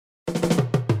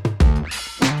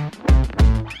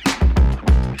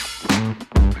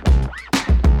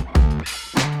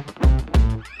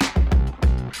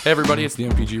Hey everybody, it's the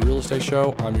MPG Real Estate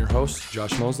Show. I'm your host,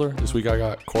 Josh Mosler. This week I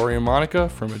got Corey and Monica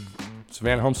from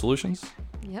Savannah Home Solutions.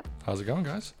 Yep. How's it going,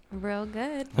 guys? Real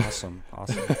good. Awesome. Nice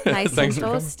and Thanks for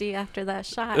coming. toasty after that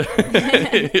shot.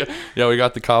 Yeah, we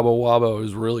got the Cabo Wabo. It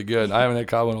was really good. I haven't had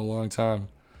Cabo in a long time.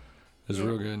 It was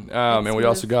real good. And we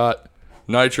also got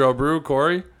Nitro Brew,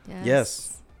 Corey.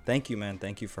 Yes. Thank you, man.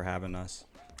 Thank you for having us.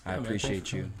 I Yeah, man,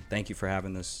 appreciate you. Thank you for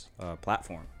having this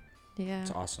platform. Yeah.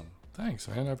 It's awesome. Thanks,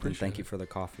 man. I appreciate And thank you it. for the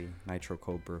coffee, Nitro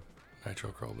Cold Brew.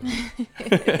 Nitro Cold Brew.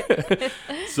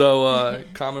 So,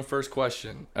 common first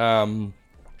question. From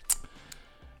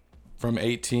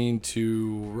 18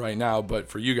 to right now, but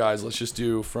for you guys, let's just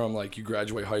do from like you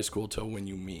graduate high school till when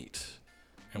you meet.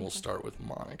 And we'll start with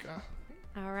Monica.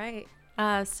 All right.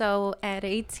 So at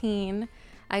 18,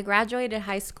 I graduated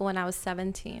high school when I was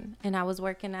 17, and I was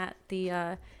working at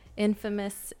the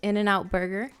infamous In-N-Out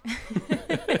Burger,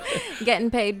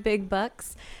 getting paid big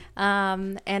bucks.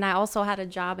 And I also had a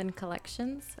job in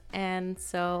collections. And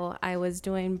so I was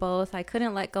doing both. I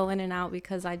couldn't let go In-N-Out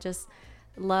because I just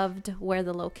loved where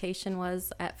the location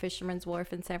was at Fisherman's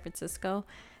Wharf in San Francisco.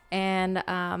 And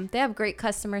they have great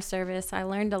customer service. I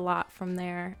learned a lot from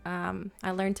there.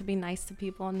 I learned to be nice to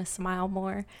people and to smile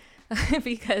more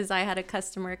because I had a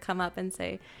customer come up and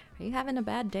say, "Are you having a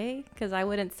bad day?" Because I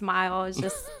wouldn't smile. I was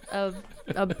just a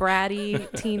bratty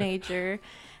teenager.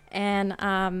 And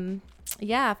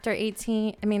after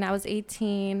 18, I was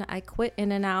 18. I quit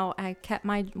In-N-Out. I kept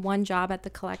my one job at the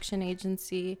collection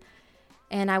agency.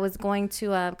 And I was going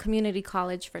to a community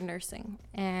college for nursing.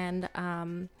 And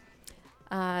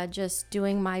just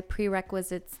doing my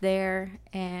prerequisites there,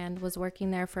 and was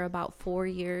working there for about 4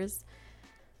 years.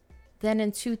 Then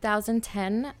in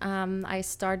 2010, I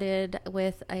started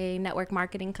with a network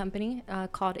marketing company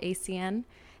called ACN,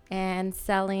 and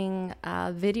selling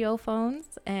video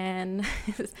phones and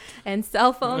and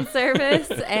cell phone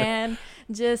service, and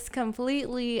just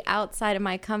completely outside of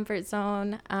my comfort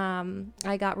zone.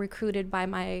 I got recruited by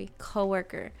my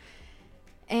coworker.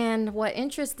 And what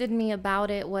interested me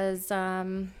about it was,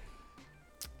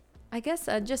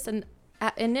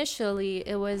 initially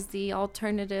it was the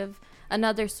alternative,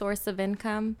 another source of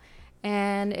income.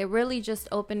 And it really just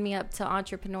opened me up to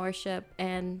entrepreneurship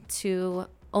and to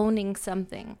owning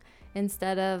something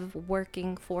instead of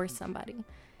working for somebody.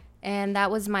 And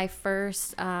that was my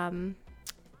first time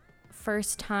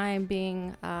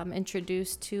being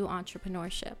introduced to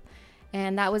entrepreneurship.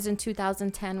 And that was in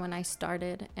 2010 when I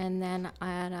started. And then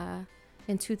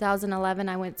in 2011,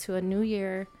 I went to a New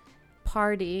Year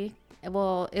party.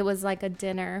 Well, it was like a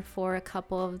dinner for a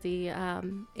couple of the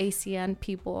ACN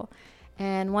people.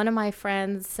 And one of my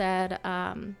friends said,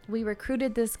 we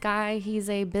recruited this guy. He's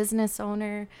a business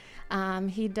owner.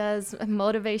 He does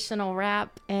motivational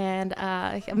rap. And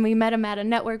we met him at a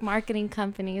network marketing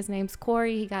company. His name's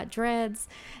Corey. He got dreads.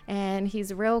 And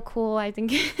he's real cool. I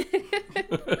think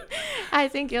I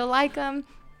think you'll like him.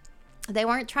 They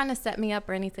weren't trying to set me up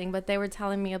or anything, but they were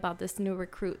telling me about this new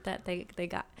recruit that they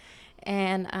got.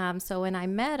 And so when I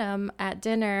met him at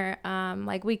dinner,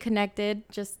 we connected,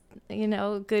 just,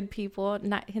 good people,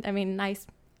 nice,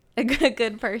 a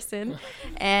good person.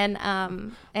 And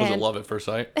Was it love at first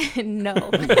sight? No,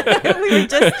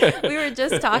 we were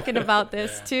just talking about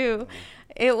this too.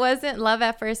 It wasn't love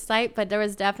at first sight, but there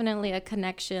was definitely a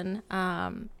connection,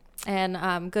 and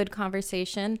good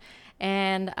conversation.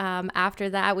 And after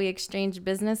that, we exchanged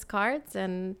business cards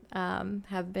and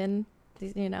have been,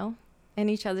 in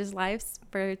each other's lives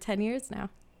for 10 years now.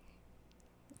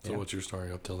 So what's your story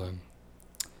up till then?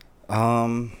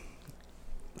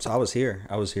 So I was here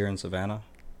in Savannah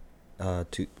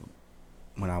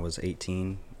when I was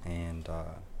 18, and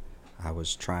I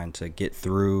was trying to get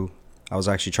through. I was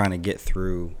actually trying to get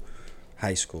through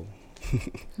high school.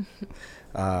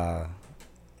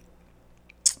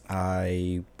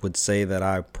 I would say that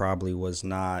I probably was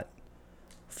not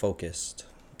focused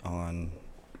on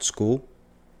school,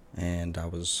 and I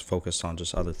was focused on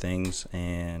just other things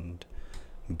and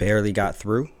barely got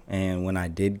through. And when I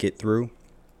did get through,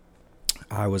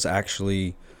 I was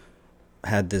actually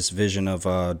had this vision of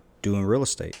doing real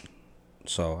estate.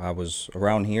 So I was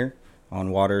around here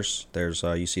on Waters. There's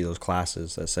you see those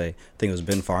classes that say, I think it was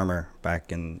Ben Farmer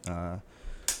back in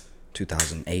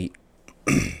 2008,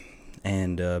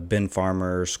 and Ben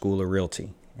Farmer School of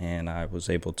Realty. And I was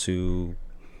able to,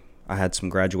 I had some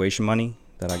graduation money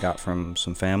that I got from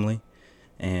some family,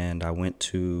 and I went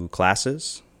to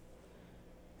classes.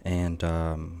 And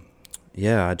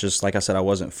I just, like I said, I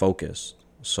wasn't focused,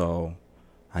 so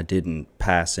I didn't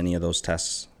pass any of those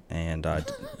tests. And I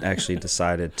actually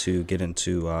decided to get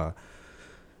into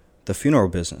the funeral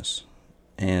business.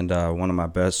 and one of my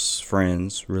best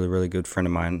friends, really, really good friend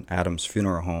of mine, Adam's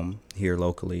Funeral Home here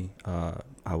locally.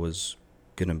 I was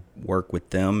going to work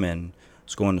with them and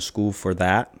was going to school for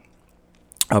that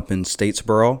up in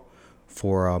Statesboro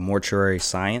for mortuary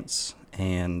science.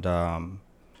 And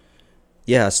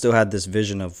I still had this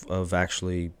vision of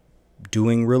actually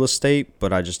doing real estate,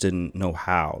 but I just didn't know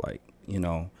how,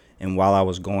 and while I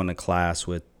was going to class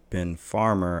with Ben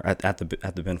Farmer at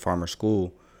the Ben Farmer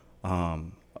school,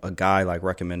 a guy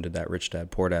recommended that Rich Dad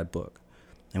Poor Dad book.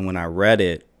 And when I read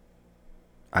it,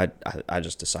 I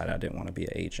just decided I didn't want to be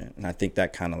an agent. And I think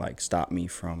that kind of stopped me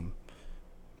from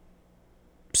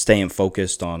staying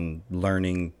focused on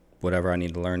learning whatever I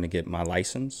need to learn to get my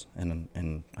license.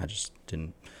 And I just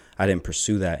didn't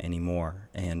pursue that anymore.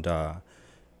 And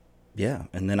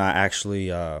and then I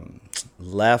actually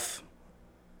left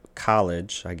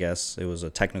college. I guess it was a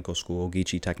technical school,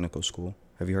 Geechee Technical School.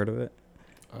 Have you heard of it?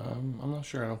 I'm not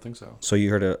sure. I don't think so. So you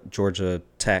heard of Georgia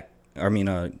Tech?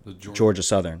 Georgia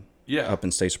Southern. Yeah. Up in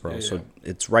Statesboro. Yeah. So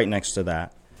it's right next to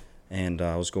that. And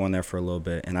I was going there for a little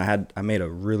bit, and I made a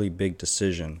really big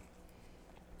decision.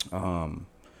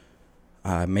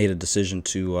 I made a decision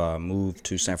to move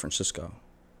to San Francisco.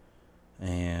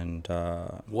 And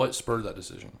what spurred that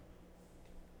decision?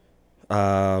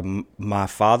 My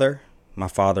father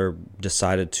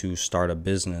decided to start a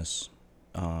business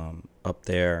up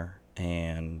there,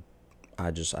 and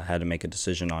I had to make a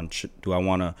decision on do I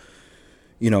want to,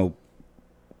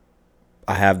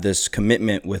 I have this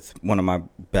commitment with one of my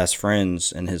best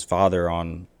friends and his father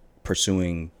on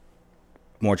pursuing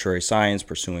mortuary science,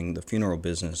 pursuing the funeral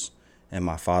business, and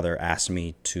my father asked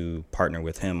me to partner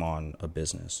with him on a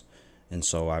business. And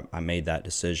so I made that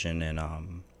decision, and I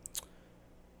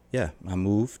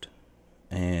moved.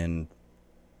 And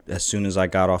as soon as I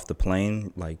got off the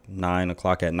plane,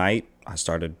 9:00 at night,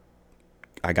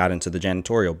 I got into the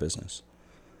janitorial business.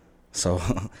 So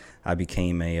I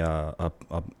became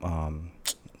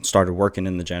started working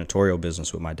in the janitorial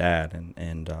business with my dad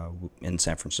and in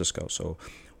San Francisco. So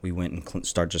we went and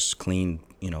started clean,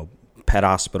 pet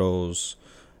hospitals,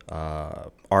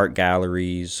 art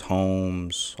galleries,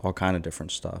 homes, all kind of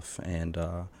different stuff. And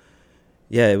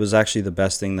it was actually the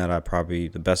best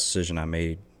decision I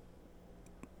made.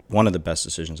 One of the best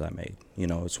decisions I made.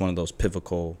 It's one of those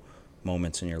pivotal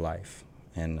moments in your life,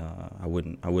 and I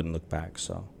wouldn't look back.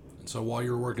 So while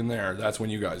you were working there, that's when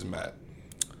you guys met.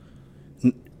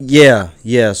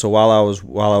 Yeah. So while I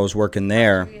was working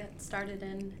there, we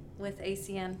started with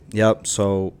ACN. Yep.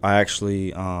 So I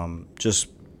actually just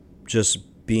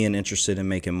being interested in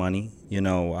making money.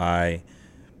 I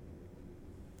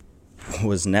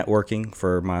was networking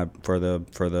for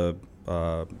the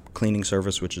cleaning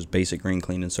service, which is Basic Green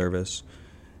Cleaning Service,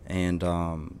 and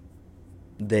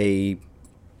they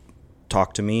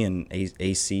talked to me, and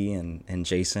AC and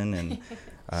Jason, and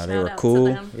they were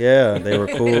cool. Yeah, they were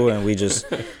cool, and we just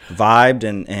vibed,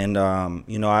 and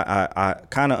I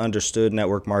kind of understood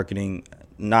network marketing,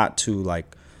 not to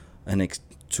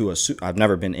I've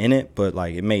never been in it, but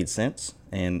it made sense,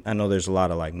 and I know there's a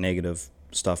lot of negative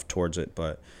stuff towards it,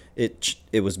 but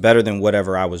it was better than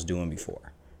whatever I was doing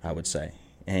before, I would say,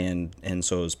 and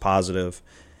so it was positive,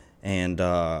 and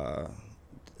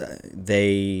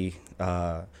they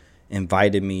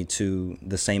invited me to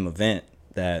the same event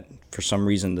that for some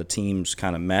reason the teams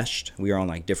kind of meshed. We were on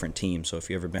different teams. So have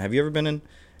you ever been in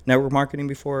network marketing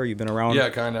before? You've been around? Yeah,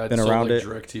 kind of. Been around it.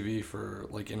 DirecTV for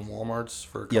in Walmart's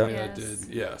for a company that did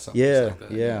something like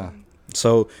that. Yeah.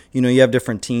 So you have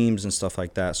different teams and stuff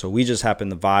like that. So we just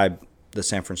happened to vibe the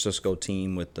San Francisco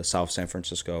team with the South San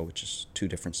Francisco, which is two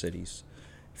different cities.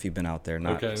 If you've been out there,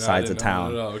 not sides of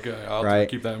town. No, okay, I'll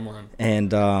keep that in mind.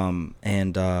 And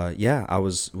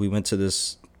we went to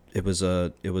this. It was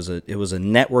a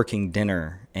networking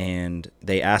dinner, and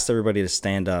they asked everybody to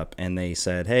stand up, and they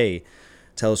said, "Hey,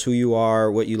 tell us who you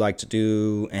are, what you like to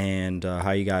do, and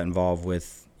how you got involved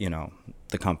with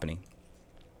the company."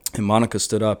 And Monica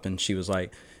stood up, and she was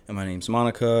like, and my name's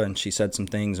Monica, and she said some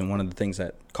things, and one of the things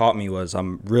that caught me was I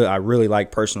really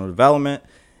like personal development,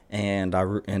 and I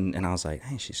was like,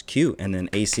 hey, she's cute. And then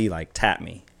AC tapped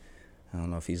me. I don't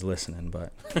know if he's listening,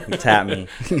 but he tapped me,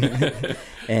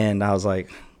 and I was like,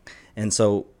 and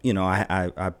so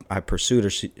I pursued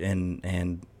her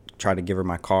and tried to give her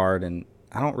my card, and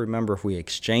I don't remember if we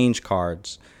exchanged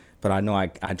cards, but I know I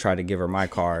tried to give her my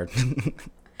card,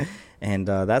 and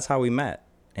that's how we met.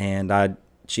 And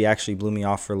she actually blew me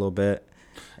off for a little bit,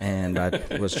 and I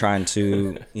was trying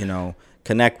to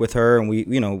connect with her, and we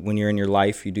when you're in your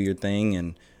life, you do your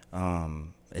thing,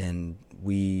 and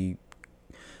we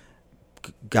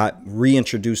got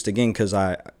reintroduced again because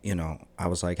I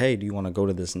was like, hey, do you want to go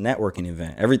to this networking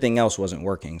event? Everything else wasn't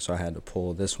working, so I had to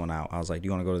pull this one out. I was like, do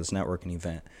you want to go to this networking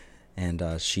event?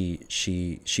 And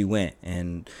she went,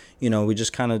 and we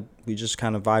just kind of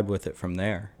vibed with it from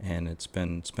there, and it's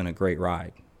been a great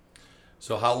ride.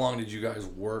 So how long did you guys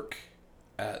work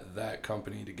at that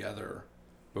company together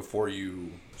before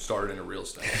you started into real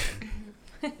estate?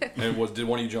 And did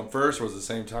one of you jump first, or was it the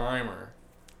same time, or?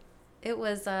 It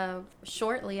was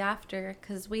shortly after,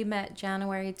 because we met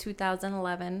January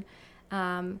 2011.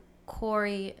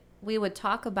 Corey, we would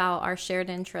talk about our shared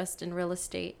interest in real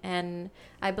estate, and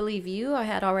I believe you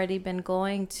had already been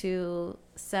going to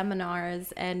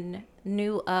seminars and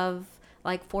knew of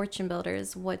like Fortune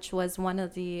Builders, which was one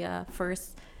of the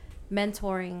first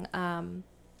mentoring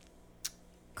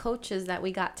coaches that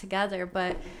we got together.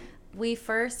 But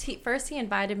he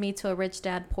invited me to a Rich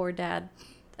Dad Poor Dad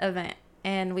event,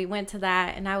 and we went to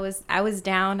that, and I was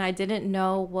down. I didn't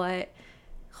know what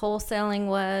wholesaling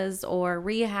was or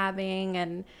rehabbing,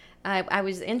 and I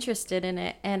was interested in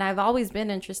it, and I've always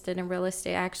been interested in real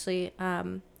estate. I actually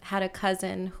had a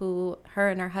cousin who, her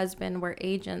and her husband were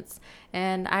agents,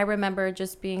 and I remember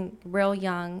just being real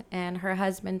young, and her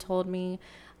husband told me,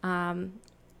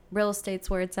 real estate's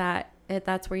where it's at.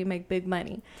 That's where you make big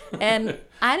money. And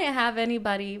I didn't have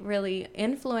anybody really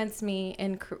influence me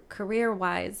in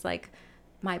career-wise, like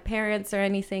my parents or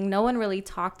anything. No one really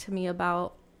talked to me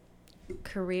about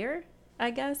career,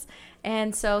 I guess.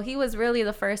 And so he was really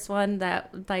the first one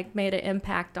that like made an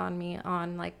impact on me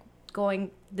on like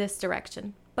going this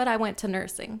direction. But I went to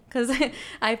nursing because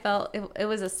I felt it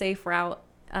was a safe route.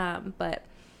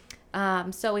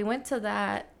 So we went to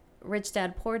that Rich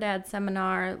Dad Poor Dad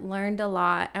seminar, learned a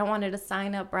lot. I wanted to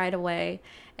sign up right away,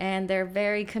 and they're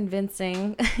very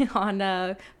convincing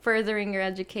on furthering your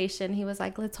education. He was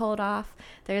like, let's hold off.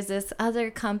 There's this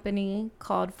other company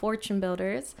called Fortune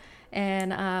Builders,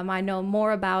 and I know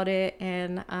more about it,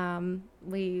 and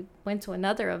we went to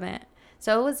another event.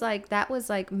 So that was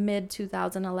like mid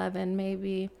 2011,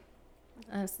 maybe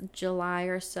July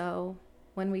or so,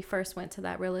 when we first went to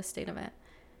that real estate event.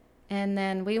 And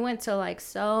then we went to like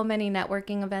so many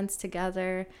networking events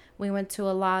together. We went to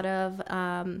a lot of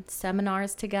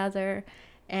seminars together.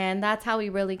 And that's how we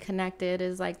really connected,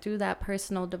 is like through that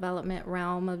personal development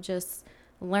realm of just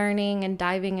learning and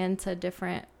diving into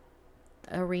different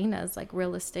arenas like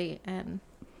real estate and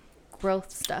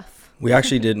growth stuff. We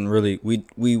actually didn't really, we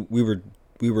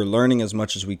were learning as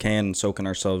much as we can and soaking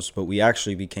ourselves, but we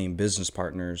actually became business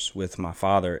partners with my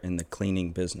father in the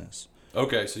cleaning business.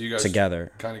 Okay, so you guys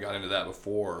together kind of got into that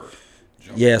before.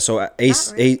 Yeah, so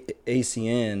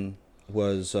ACN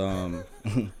was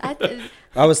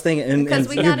I was thinking because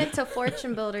we got into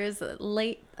Fortune Builders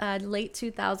late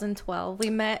 2012.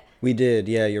 We did.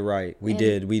 Yeah, you're right. We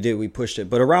did. We pushed it,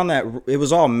 but around that it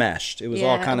was all meshed. It was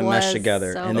all kind of meshed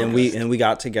together, so and then we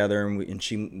got together, and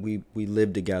we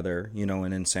lived together,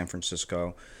 and in San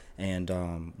Francisco, and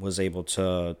was able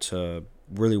to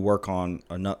really work on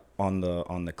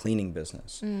the cleaning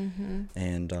business. Mm-hmm.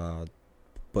 And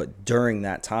but during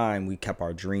that time, we kept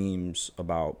our dreams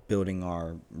about building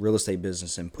our real estate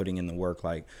business and putting in the work.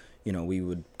 Like, we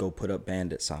would go put up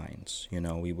bandit signs.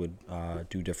 We would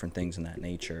do different things in that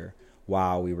nature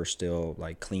while we were still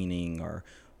like cleaning, or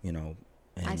and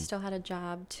I still had a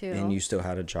job too. And you still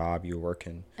had a job. You were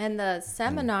working. And the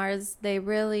seminars, they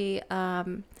really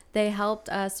they helped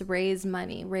us raise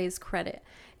money, raise credit.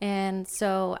 And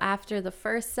so after the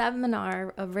first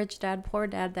seminar of Rich Dad Poor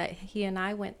Dad that he and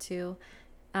I went to,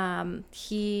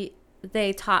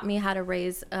 they taught me how to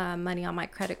raise money on my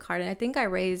credit card. And I think I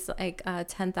raised like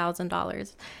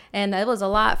 $10,000. And it was a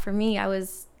lot for me. I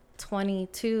was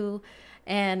 22,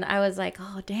 and I was like,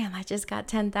 oh, damn, I just got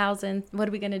 $10,000. What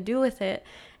are we going to do with it?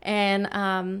 And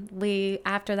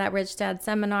after that Rich Dad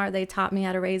seminar, they taught me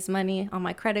how to raise money on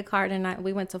my credit card. And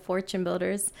we went to Fortune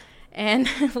Builders. And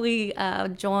we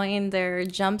joined their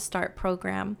Jumpstart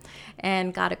program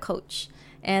and got a coach.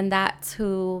 And that's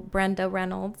who Brenda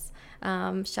Reynolds,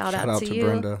 shout out to you.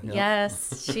 Brenda. Yep.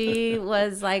 Yes, she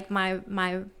was like my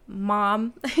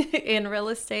mom in real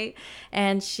estate.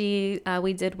 And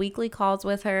we did weekly calls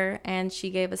with her, and she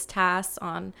gave us tasks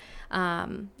on,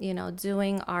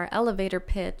 doing our elevator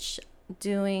pitch,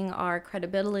 doing our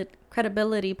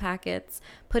credibility packets,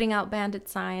 putting out bandit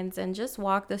signs, and just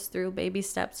walked us through baby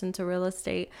steps into real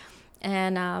estate.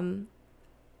 And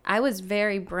I was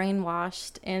very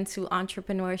brainwashed into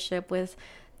entrepreneurship with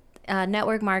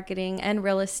network marketing and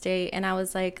real estate. And I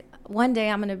was like, one day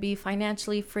I'm going to be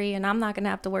financially free and I'm not going to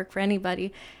have to work for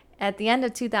anybody. At the end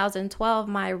of 2012,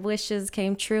 my wishes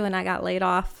came true and I got laid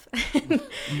off.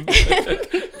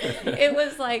 It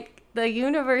was like, the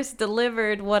universe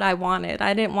delivered what I wanted.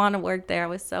 I didn't want to work there. I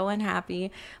was so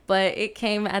unhappy, but it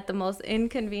came at the most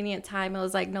inconvenient time. It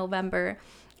was like November.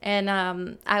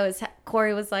 And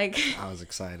Corey was like, I was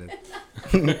excited.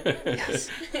 yes.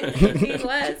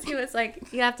 He was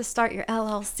like, you have to start your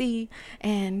LLC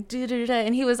and do-do-do-do.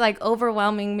 And he was like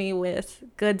overwhelming me with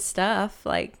good stuff,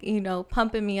 like, you know,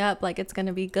 pumping me up like it's going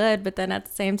to be good. But then at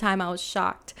the same time, I was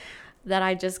shocked that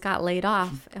I just got laid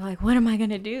off. Like, what am I going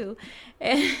to do?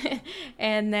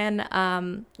 And then,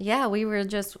 we were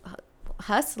just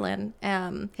hustling.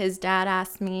 His dad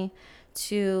asked me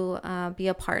to be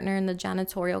a partner in the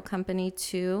janitorial company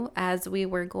too, as we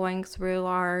were going through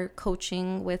our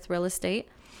coaching with real estate.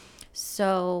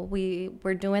 So we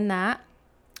were doing that,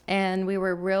 and we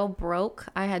were real broke.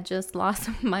 I had just lost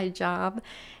my job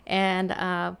and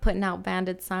putting out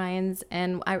bandit signs.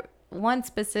 And one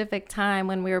specific time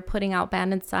when we were putting out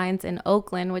bandit signs in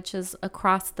Oakland, which is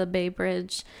across the Bay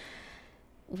Bridge,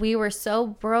 we were so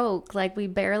broke, like we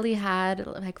barely had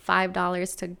like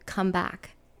 $5 to come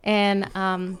back. And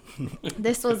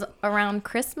this was around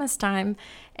Christmas time,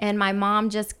 and my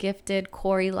mom just gifted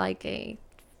Corey like a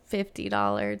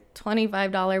 $50,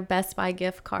 $25 Best Buy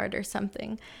gift card or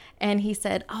something. And he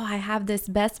said, oh, I have this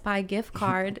Best Buy gift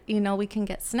card. You know, we can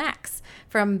get snacks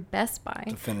from Best Buy.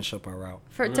 To finish up our route.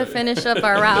 To finish up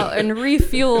our route and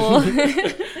refuel.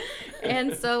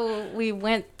 And so we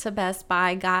went to Best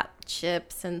Buy, got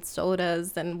chips and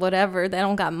sodas and whatever. They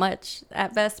don't got much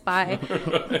at Best Buy.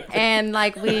 And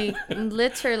like we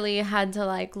literally had to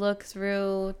like look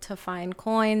through to find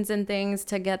coins and things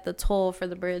to get the toll for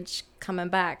the bridge coming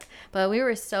back. But we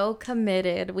were so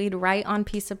committed. We'd write on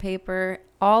piece of paper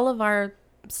all of our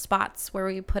spots where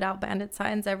we put out bandit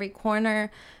signs, every corner.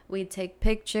 We'd take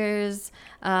pictures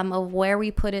of where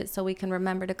we put it so we can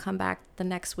remember to come back the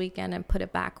next weekend and put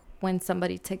it back when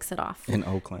somebody takes it off. In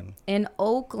Oakland.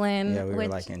 Yeah, we were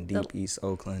like in deep East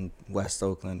Oakland, West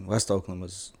Oakland. West Oakland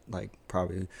was like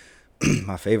probably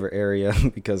my favorite area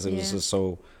because it was just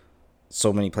so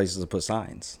many places to put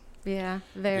signs. Yeah,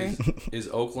 very. Is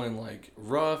Oakland like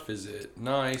rough? Is it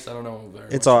nice? I don't know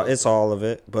very It's much it's all of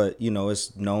it, but you know,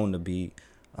 it's known to be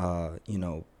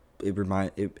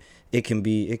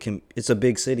it's a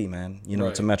big city, man. You know,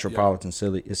 it's a metropolitan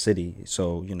city.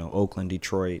 So, you know, Oakland,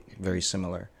 Detroit, very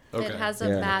similar. Okay. It has a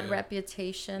bad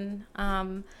reputation.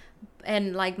 And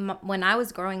like when I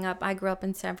was growing up, I grew up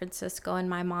in San Francisco, and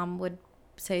my mom would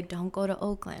say, don't go to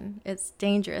Oakland. It's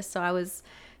dangerous. So I was,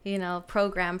 you know,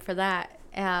 programmed for that.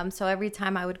 So every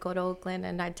time I would go to Oakland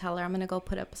and I'd tell her I'm going to go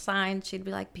put up a sign, she'd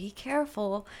be like, be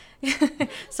careful.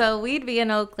 So we'd be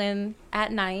in Oakland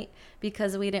at night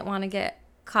because we didn't want to get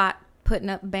caught putting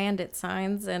up bandit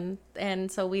signs.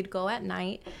 And so we'd go at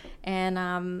night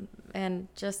and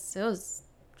just, it was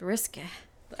risky.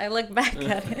 I look back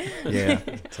at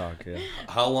it.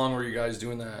 How long were you guys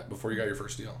doing that before you got your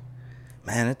first deal?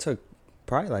 Man, it took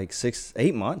probably like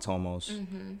 6-8 months almost.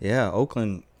 Mm-hmm. Yeah,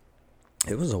 Oakland,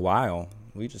 it was a while.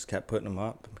 We just kept putting them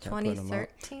up.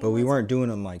 2013. But we weren't doing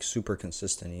them like super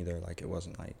consistent either. Like it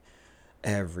wasn't like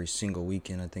every single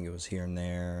weekend. I think it was here and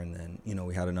there. And then, you know,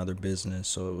 we had another business.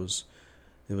 So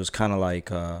it was kind of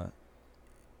like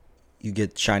you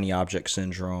get shiny object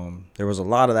syndrome. There was a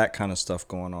lot of that kind of stuff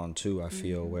going on too, I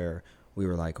feel, where we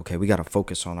were like, okay, we got to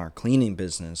focus on our cleaning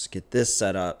business, get this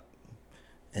set up.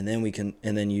 And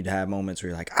then you'd have moments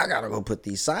where you're like, I got to go put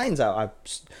these signs out.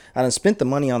 I done spent the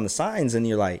money on the signs, and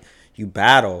you're like, you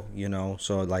battle, you know?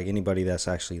 So like anybody that's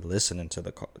actually listening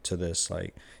to this,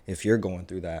 like if you're going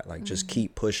through that, like just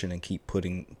keep pushing and keep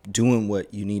doing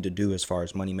what you need to do as far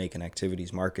as money making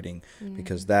activities, marketing,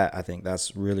 because I think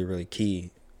that's really, really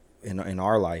key in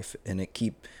our life. And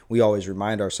we always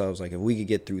remind ourselves, like, if we could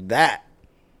get through that,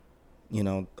 you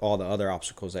know, all the other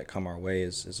obstacles that come our way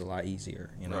is a lot easier,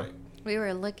 you know? Right. We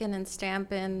were looking and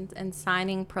stamping and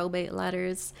signing probate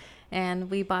letters,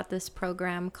 and we bought this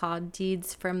program called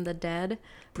Deeds from the Dead.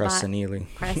 Preston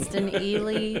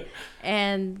Ely.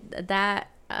 And that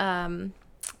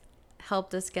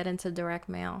helped us get into direct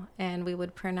mail. And we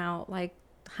would print out like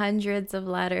hundreds of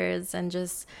letters and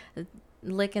just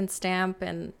lick and stamp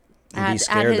and be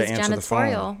scared to answer the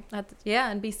phone.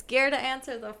 And be scared to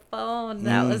answer the phone.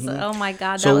 That was, oh my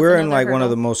God. So we're in like one of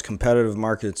the most competitive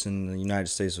markets in the United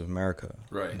States of America,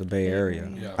 right? The Bay Area.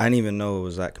 Yeah. I didn't even know it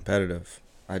was that competitive.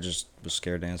 I just was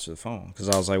scared to answer the phone because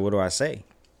I was like, what do I say?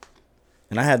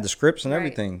 And I had the scripts and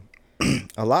everything.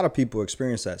 A lot of people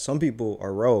experience that. Some people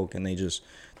are rogue and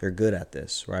they're good at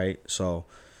this, right? So,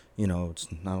 you know,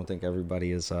 I don't think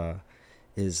everybody is you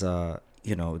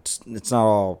know, it's not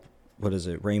all, what is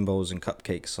it, rainbows and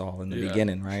cupcakes all in the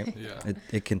beginning, right? Yeah.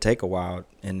 It can take a while,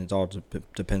 and it all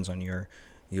depends on your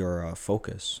your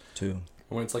focus too.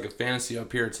 When it's like a fantasy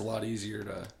up here, it's a lot easier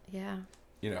to, Yeah.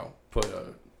 put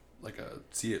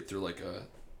see it through like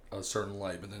a certain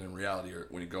light. But then in reality,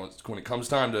 when it comes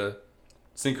time to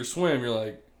sink or swim, you're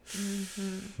like,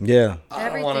 Yeah. I don't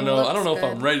Everything want to know. I looks don't know if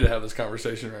I'm good. ready to have this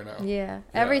conversation right now. Yeah.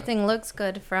 Everything looks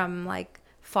good from like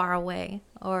far away,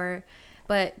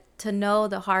 but to know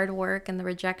the hard work and the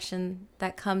rejection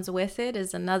that comes with it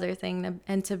is another thing,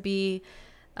 and to be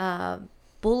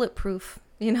bulletproof,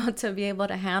 to be able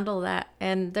to handle that.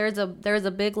 And there's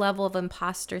a big level of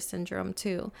imposter syndrome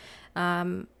too.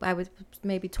 I was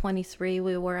maybe 23.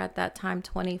 We were at that time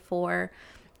 24.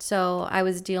 So I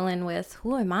was dealing with,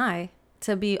 who am I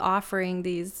to be offering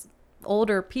these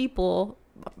older people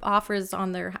offers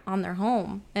on their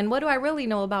home, and what do I really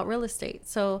know about real estate?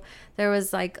 So there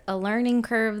was like a learning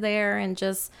curve there, and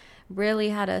just really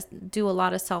had to do a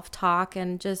lot of self-talk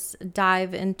and just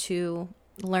dive into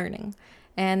learning.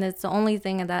 And it's the only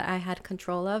thing that I had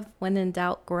control of. When in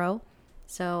doubt, grow.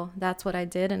 So that's what I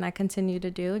did, and I continue to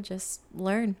do, just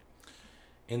learn.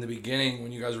 In the beginning,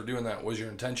 when you guys were doing that, was your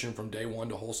intention from day one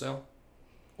to wholesale?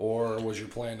 Or was your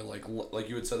plan to like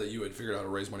you had said that you had figured out how to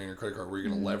raise money on your credit card? Were you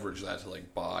going to leverage that to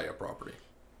like buy a property?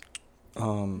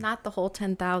 Not the whole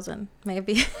 10,000,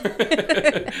 maybe.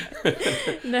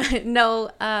 No.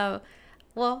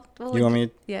 Well, You want me?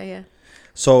 Yeah.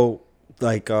 So,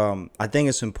 like, I think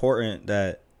it's important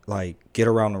that like get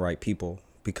around the right people,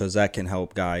 because that can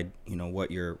help guide, what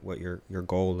your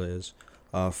goal is.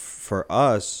 For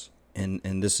us,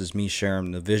 and this is me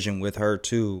sharing the vision with her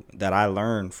too, that I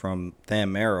learned from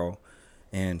Than Merrill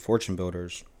and Fortune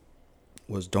Builders,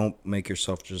 was don't make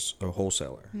yourself just a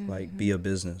wholesaler. Like, be a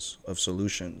business of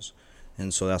solutions.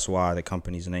 And so that's why the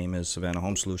company's name is Savannah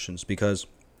Home Solutions, because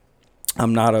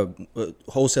I'm not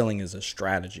wholesaling is a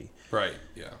strategy. Right,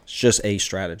 yeah. It's just a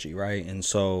strategy, right? And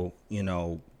so,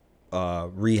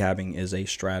 rehabbing is a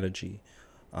strategy.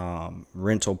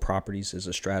 Rental properties is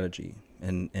a strategy.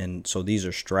 And so these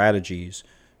are strategies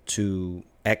to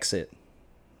exit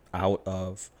out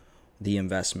of the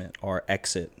investment or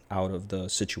exit out of the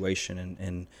situation.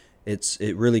 And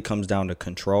it really comes down to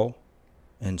control.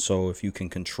 And so if you can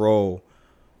control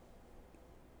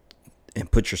and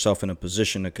put yourself in a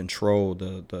position to control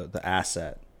the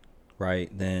asset, right,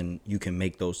 then you can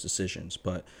make those decisions.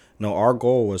 But no, our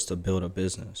goal was to build a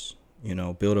business,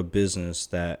 build a business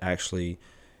that actually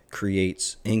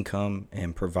creates income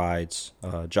and provides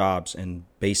jobs, and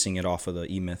basing it off of the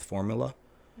E-Myth formula.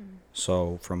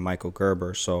 So from Michael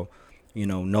Gerber. So,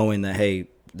 knowing that, hey,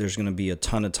 there's going to be a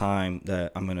ton of time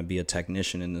that I'm going to be a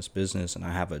technician in this business and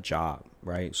I have a job,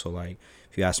 right? So like,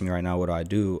 if you ask me right now, what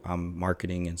do? I'm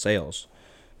marketing and sales,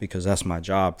 because that's my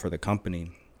job for the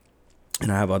company.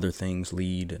 And I have other things,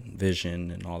 lead and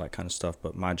vision and all that kind of stuff.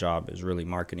 But my job is really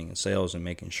marketing and sales and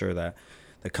making sure that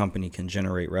the company can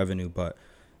generate revenue. But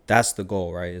that's the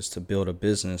goal, right? Is to build a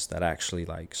business that actually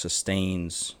like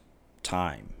sustains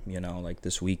time. Like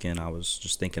this weekend, I was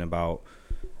just thinking about,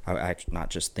 I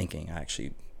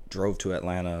actually drove to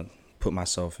Atlanta, put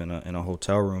myself in a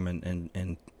hotel room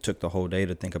and took the whole day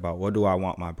to think about, what do I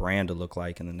want my brand to look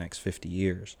like in the next 50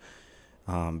 years?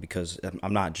 Because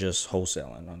I'm not just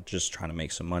wholesaling. I'm just trying to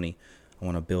make some money. I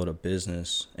want to build a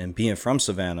business. And being from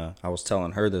Savannah, I was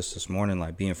telling her this morning,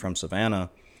 like being from Savannah,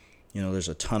 there's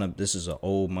a ton of, this is an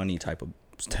old money type of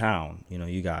town.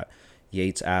 You got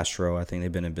Yates Astro. I think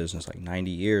they've been in business like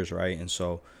 90 years, right? And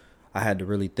so I had to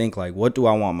really think, like, what do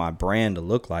I want my brand to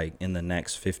look like in the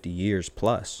next 50 years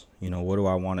plus? What do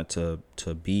I want it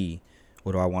to be?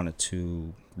 What do I want it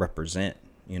to represent?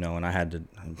 And I had to,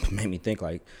 it made me think,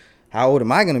 like, how old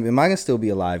am I going to be? Am I going to still be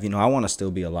alive? I want to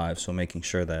still be alive. So making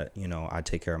sure that, I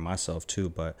take care of myself too.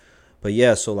 But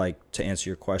yeah, so like, to answer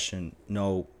your question,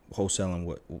 no,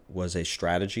 wholesaling was a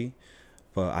strategy,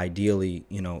 but ideally,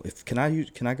 can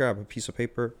I grab a piece of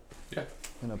paper? Yeah.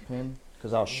 And a pen?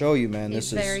 Because I'll show you, man.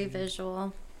 It's very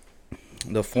visual.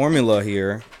 The formula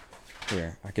here.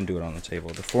 Here, I can do it on the table.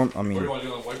 What do you want to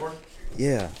do on the whiteboard?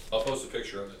 Yeah. I'll post a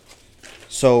picture of it.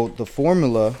 So the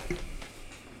formula.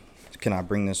 Can I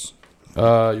bring this? You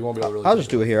won't be able to really. I'll just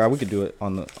do it here. We could do it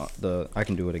on the. I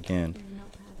can do it again.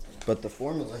 But the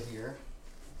formula here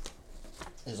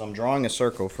is, I'm drawing a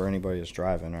circle for anybody that's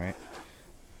driving, right?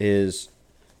 Is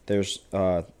there's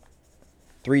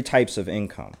 3 types of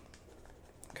income.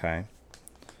 Okay.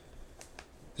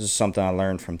 This is something I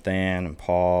learned from Than and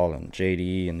Paul and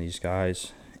JD and these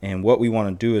guys. And what we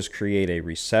want to do is create a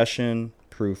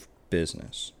recession-proof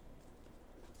business.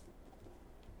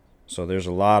 So there's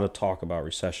a lot of talk about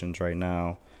recessions right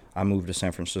now. I moved to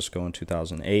San Francisco in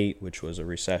 2008, which was a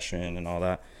recession and all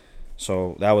that.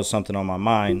 So that was something on my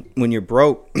mind. When you're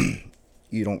broke,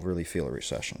 you don't really feel a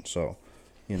recession. So,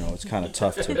 you know, it's kind of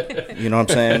tough to, you know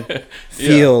what I'm saying?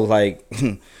 Feel like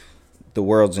the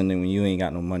world's ending when you ain't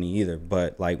got no money either.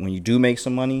 But like when you do make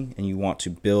some money and you want to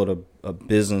build a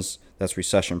business that's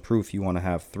recession proof, you want to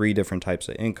have 3 different types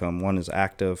of income. One is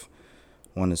active,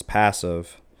 one is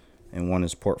passive, and one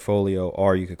is portfolio,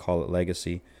 or you could call it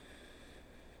legacy.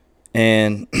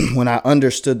 And when I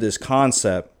understood this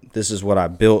concept, this is what I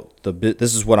built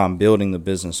this is what I'm building the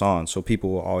business on. So people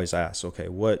will always ask, okay,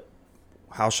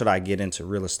 how should I get into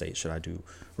real estate? Should I do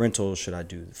rentals? Should I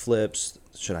do flips?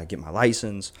 Should I get my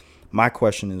license? My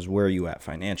question is, where are you at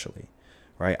financially?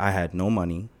 Right? I had no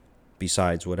money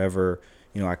besides whatever,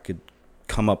 you know, I could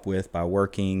come up with by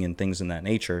working and things in that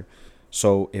nature.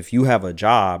 So if you have a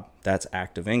job, that's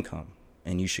active income,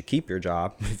 and you should keep your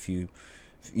job unless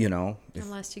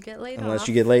you get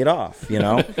laid off, you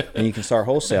know, and you can start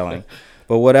wholesaling.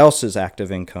 But what else is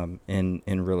active income in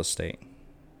real estate?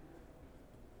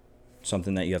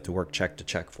 Something that you have to work check to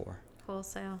check for.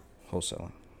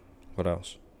 Wholesaling. What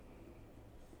else?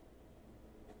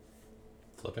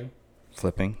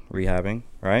 Flipping, rehabbing,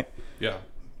 right? Yeah.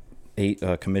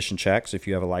 8 commission checks if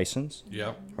you have a license.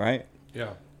 Yeah. Right?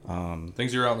 Yeah.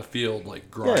 Things you're out in the field,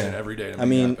 like grinding every day to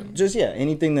make happen.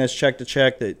 Anything that's check to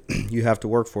check that you have to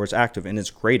work for is active, and it's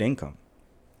great income.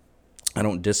 I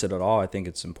don't diss it at all. I think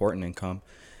it's important income.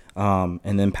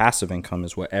 And then passive income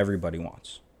is what everybody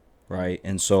wants, right?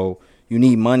 And so you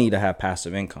need money to have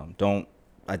passive income.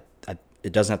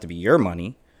 It doesn't have to be your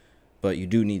money, but you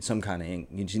do need some kind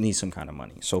of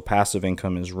money. So passive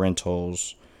income is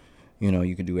rentals. You know,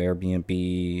 you can do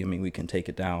Airbnb. I mean, we can niche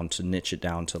it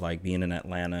down to like being in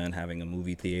Atlanta and having a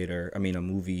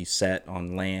movie set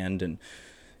on land, and,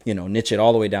 you know, niche it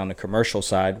all the way down to commercial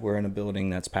side. We're in a building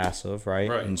that's passive,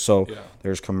 right? And so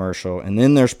there's commercial, and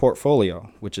then there's portfolio,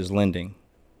 which is lending,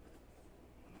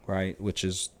 right? Which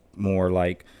is more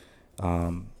like,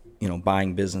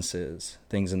 buying businesses,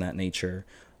 things in that nature,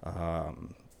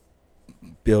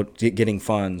 getting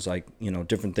funds, like, you know,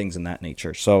 different things in that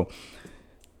nature. So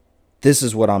this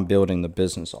is what I'm building the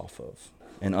business off of,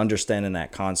 and understanding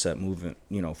that concept movement,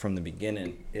 you know, from the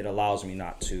beginning, it allows me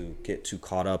not to get too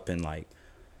caught up in like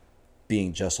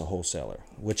being just a wholesaler,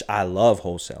 which I love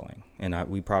wholesaling. And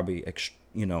we probably,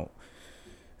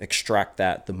 extract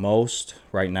that the most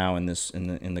right now in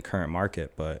the current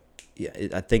market. But yeah,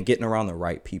 I think getting around the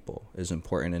right people is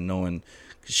important, and knowing,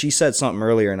 she said something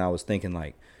earlier and I was thinking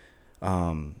like,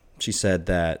 she said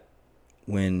that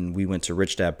when we went to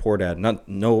Rich Dad Poor Dad,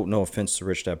 no offense to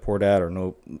Rich Dad Poor Dad,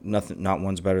 or nothing, not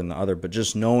one's better than the other, but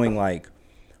just knowing like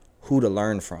who to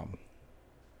learn from,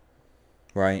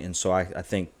 right? And so I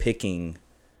think picking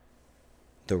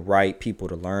the right people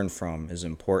to learn from is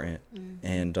important.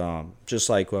 And just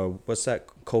like what's that,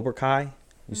 Cobra Kai?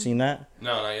 You seen that?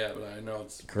 No, not yet, but I know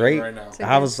it's great right now.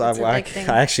 I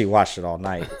actually watched it all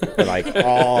night, like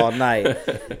all night.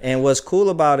 And what's cool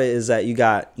about it is that you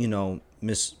got, you know,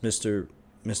 Mr.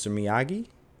 Miyagi,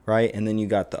 right? And then you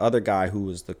got the other guy who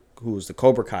was the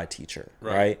Cobra Kai teacher,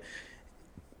 right?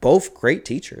 Both great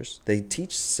teachers. They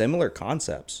teach similar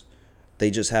concepts.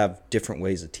 They just have different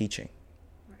ways of teaching.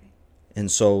 Right. And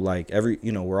so like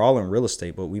we're all in real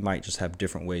estate, but we might just have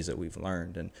different ways that we've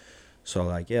learned. And so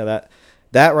like, yeah,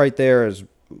 that right there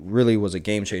really was a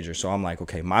game changer. So I'm like,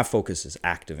 okay, my focus is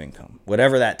active income,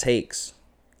 whatever that takes,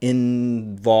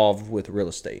 involved with real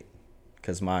estate.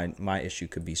 Because my issue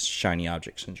could be shiny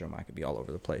object syndrome. I could be all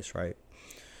over the place, right?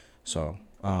 So,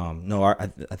 I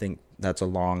think that's a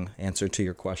long answer to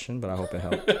your question, but I hope it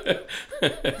helped.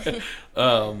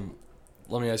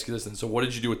 Let me ask you this then. So what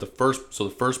did you do with the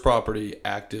first property,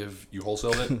 active, you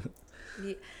wholesaled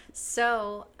it?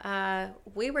 So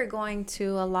we were going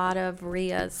to a lot of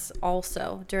RIAs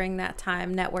also during that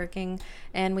time, networking,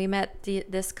 and we met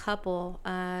this couple.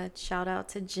 Shout out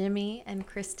to Jimmy and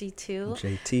Christy too.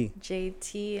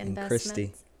 JT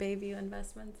Investments, Bayview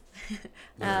Investments.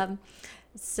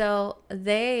 So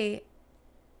they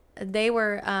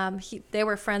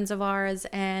were friends of ours,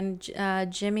 and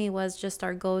Jimmy was just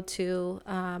our go-to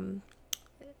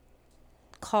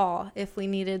call if we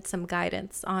needed some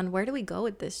guidance on where do we go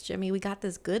with this, Jimmy. We got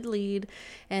this good lead,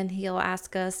 and he'll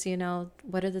ask us, you know,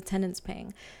 what are the tenants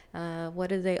paying? What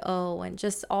do they owe? And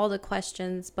just all the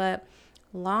questions. But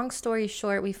long story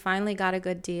short, we finally got a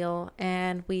good deal,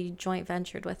 and we joint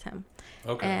ventured with him.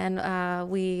 Okay. And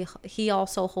he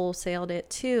also wholesaled it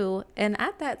too. And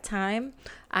at that time,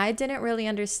 I didn't really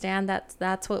understand that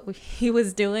that's what he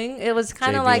was doing. It was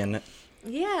kind of like,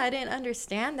 yeah, I didn't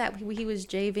understand that he was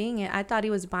JVing it. I thought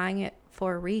he was buying it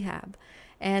for rehab.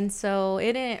 And so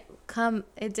it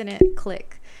didn't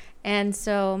click. And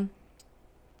so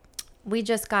we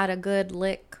just got a good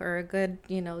lick or a good,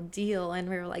 deal. And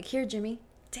we were like, here, Jimmy,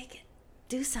 take it,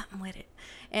 do something with it.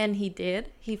 And he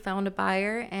did. He found a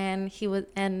buyer, and do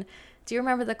you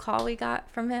remember the call we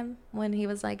got from him when he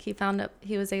was like, he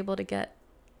was able to get.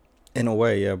 In a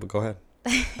way, yeah, but go ahead.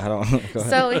 I don't. Go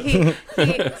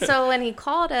ahead. So when he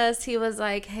called us, he was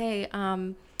like, hey,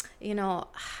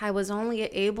 I was only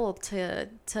able to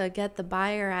get the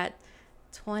buyer at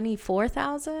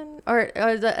 24,000 or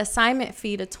the assignment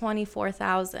fee to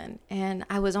 24,000, and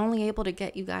I was only able to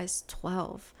get you guys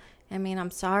 12. I mean,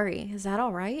 I'm sorry. Is that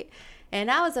all right? And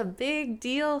that was a big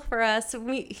deal for us.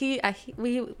 He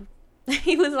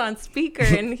was on speaker,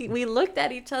 and we looked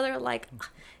at each other like,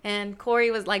 and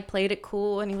Corey was like, played it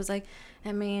cool, and he was like,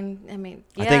 I mean,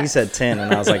 yeah. I think he said 10,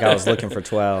 and I was like, I was looking for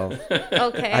 12.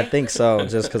 Okay. I think so,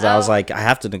 just because I was like, I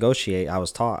have to negotiate. I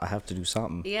was taught I have to do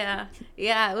something. Yeah.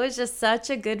 It was just such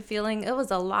a good feeling. It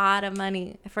was a lot of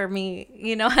money for me,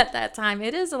 at that time.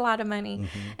 It is a lot of money.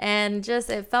 Mm-hmm. And just,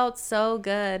 it felt so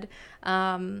good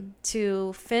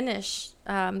to finish.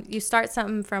 You start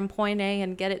something from point A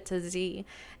and get it to Z.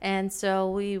 And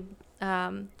so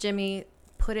Jimmy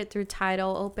put it through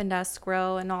title, opened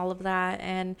escrow and all of that.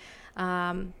 And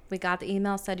we got the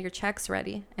email, said your check's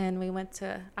ready. And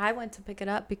I went to pick it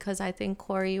up because I think,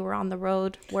 Corey, you were on the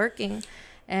road working.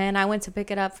 And I went to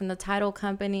pick it up from the title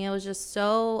company. It was just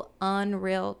so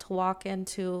unreal to walk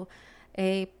into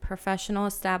a professional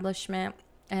establishment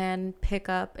and pick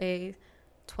up a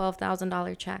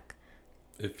 $12,000 check.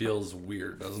 It feels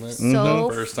weird, doesn't it? So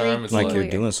first time, it's like you're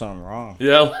doing something wrong.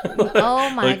 Yeah. Oh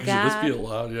my God. Should this be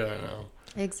allowed? Yeah, I know.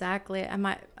 Exactly.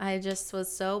 I just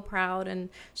was so proud and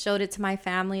showed it to my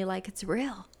family like it's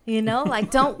real.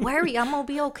 Like, don't worry, I'm gonna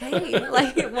be okay.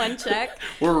 Like, one check.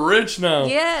 We're rich now.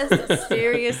 Yes,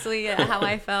 seriously, how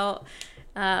I felt.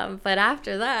 But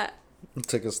after that, it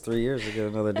took us 3 years to get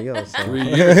another deal. So. 3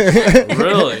 years,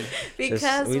 really?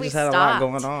 Because we just had a lot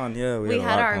going on. Yeah, we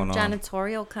had our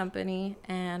janitorial company,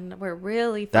 and we're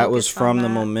really focused that was from on the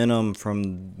momentum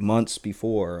from months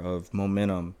before of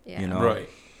momentum. Yeah. Right.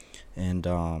 And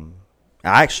I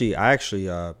actually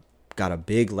got a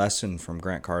big lesson from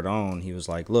Grant Cardone. He was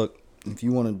like, look, if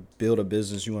you want to build a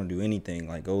business, you want to do anything,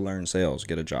 like go learn sales,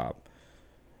 get a job.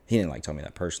 He didn't like tell me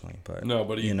that personally, but no,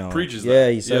 but he preaches that. Yeah,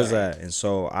 he says that. And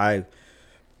so I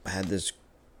had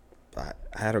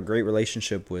a great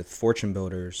relationship with Fortune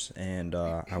Builders, and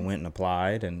I went and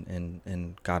applied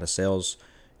and got a sales,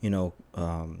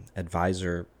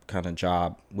 advisor kind of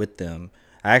job with them.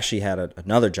 I actually had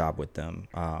another job with them.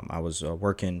 I was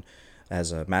working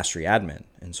as a mastery admin,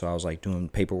 and so I was like doing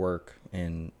paperwork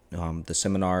and the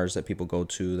seminars that people go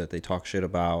to that they talk shit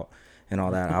about and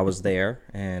all that. I was there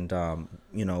and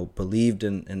believed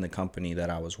in the company that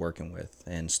I was working with,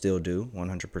 and still do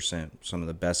 100%. Some of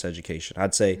the best education.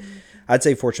 I'd say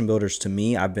Fortune Builders, to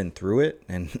me, I've been through it,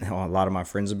 and a lot of my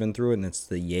friends have been through it, and it's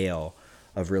the Yale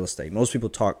of real estate. Most people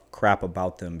talk crap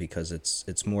about them because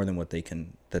it's more than what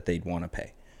they'd want to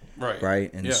pay.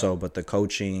 Right. And so, but the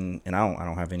coaching, and I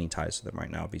don't have any ties to them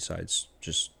right now besides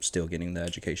just still getting the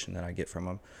education that I get from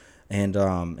them. And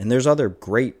there's other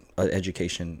great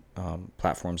education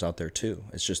platforms out there too.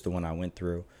 It's just the one I went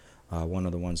through, one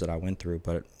of the ones that I went through.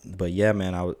 But yeah,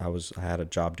 man, I had a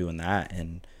job doing that,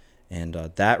 and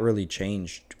that really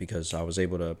changed because I was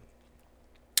able to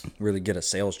really get a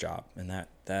sales job. And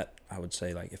that I would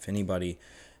say, like, if anybody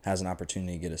has an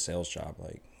opportunity to get a sales job,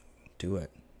 like, do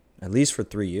it. At least for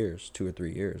 3 years, 2 or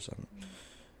 3 years.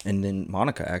 And then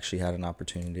Monica actually had an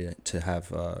opportunity to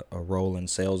have a role in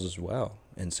sales as well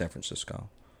in San Francisco.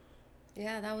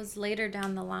 Yeah, that was later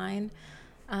down the line.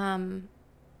 In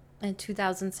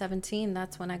 2017,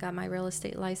 that's when I got my real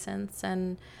estate license,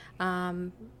 and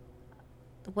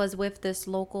was with this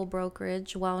local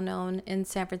brokerage, well known in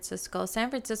San Francisco. San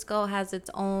Francisco has its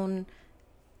own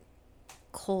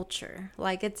culture,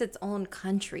 like it's its own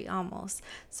country almost.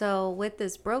 So with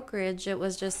this brokerage, it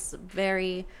was just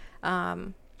very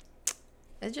it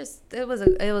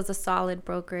was a solid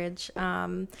brokerage,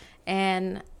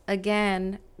 and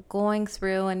again, going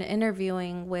through and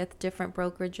interviewing with different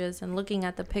brokerages and looking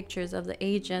at the pictures of the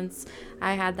agents,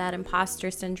 I had that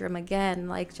imposter syndrome again,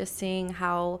 like just seeing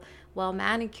how well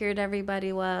manicured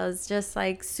everybody was, just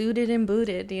like suited and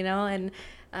booted, and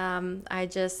I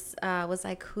just was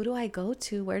like, who do I go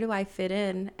to? Where do I fit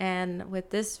in? And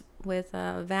with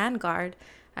Vanguard,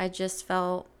 I just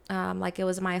felt like it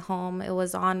was my home. It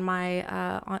was on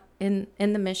my in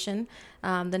the Mission,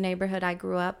 the neighborhood I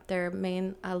grew up, their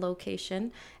main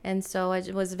location, and so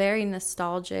it was very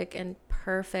nostalgic and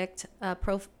perfect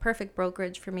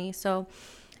brokerage for me. So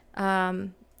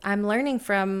I'm learning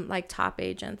from like top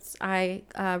agents. I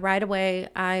right away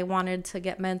I wanted to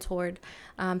get mentored,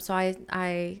 so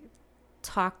I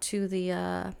talked to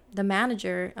the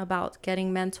manager about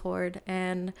getting mentored,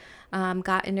 and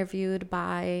got interviewed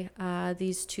by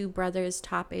these two brothers,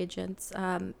 top agents,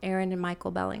 Aaron and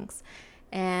Michael Bellings,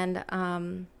 and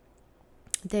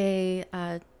they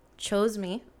chose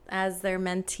me as their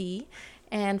mentee.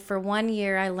 And for 1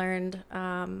 year, I learned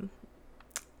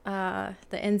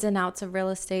the ins and outs of real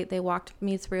estate. They walked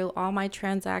me through all my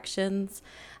transactions.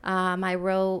 I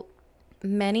wrote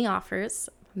many offers,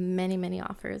 many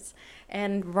offers,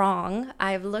 and wrong.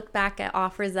 I've looked back at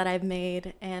offers that I've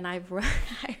made, and I've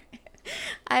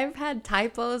had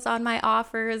typos on my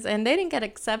offers, and they didn't get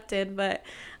accepted, but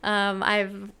I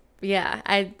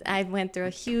went through a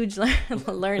huge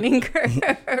learning curve,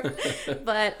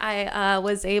 but I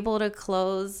was able to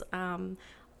close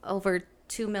over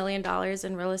 $2 million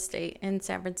in real estate in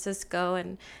San Francisco.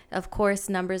 And of course,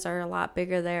 numbers are a lot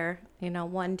bigger there. You know,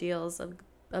 one deal's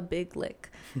a big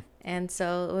lick. And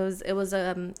so it was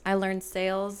I learned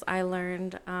sales. I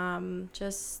learned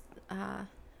just a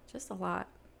lot.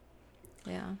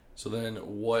 Yeah. So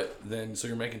so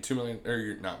you're making 2 million, or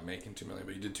you're not making 2 million,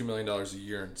 but you did $2 million a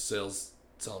year in sales,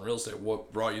 selling real estate.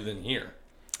 What brought you then here?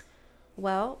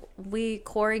 Well,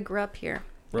 Corey grew up here.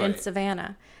 Right. In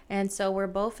Savannah. And so we're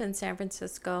both in San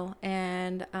Francisco,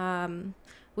 and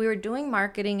we were doing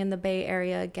marketing in the Bay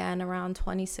Area again around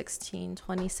 2016,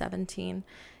 2017.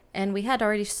 And we had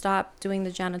already stopped doing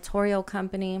the janitorial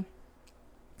company.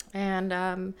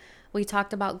 And we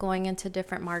talked about going into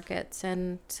different markets.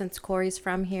 And since Corey's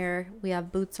from here, we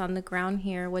have boots on the ground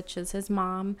here, which is his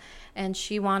mom. And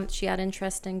she had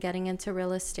interest in getting into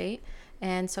real estate.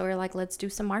 And so we're like, let's do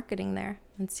some marketing there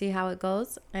and see how it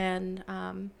goes. And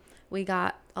we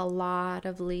got a lot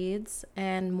of leads,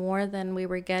 and more than we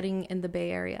were getting in the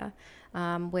Bay Area,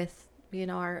 with, you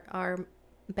know, our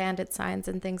bandit signs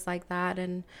and things like that.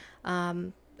 And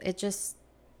it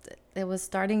was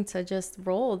starting to just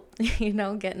roll, you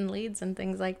know, getting leads and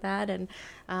things like that. And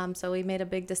so we made a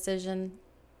big decision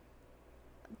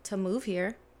to move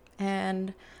here,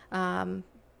 and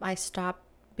I stopped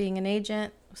being an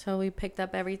agent. So we picked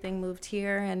up everything, moved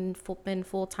here, and been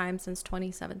full time since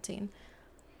 2017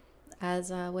 as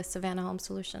with Savannah Home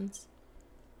Solutions.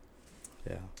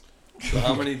 Yeah. So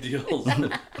how many deals?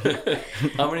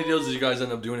 How many deals did you guys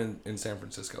end up doing in San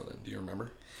Francisco then? Do you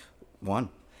remember? One.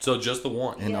 So just the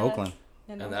one in Oakland,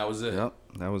 and that was it. Yep,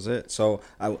 that was it. So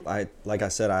I like I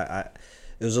said,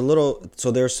 it was a little.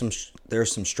 So there's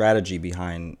some strategy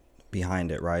behind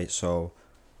it, right? So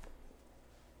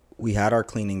we had our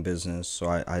cleaning business, so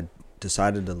I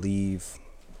decided to leave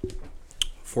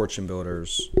Fortune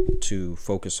Builders to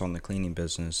focus on the cleaning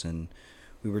business, and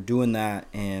we were doing that,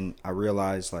 and I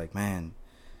realized, like, man,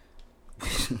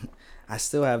 I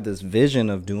still have this vision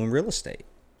of doing real estate,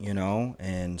 you know?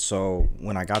 And so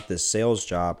when I got this sales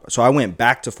job, so I went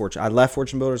back to Fortune. I left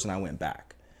Fortune Builders and I went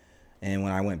back. And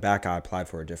when I went back, I applied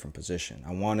for a different position.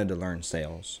 I wanted to learn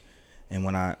sales. And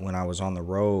when I was on the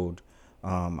road,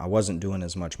 I wasn't doing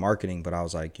as much marketing, but I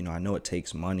was like, you know, I know it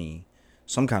takes money,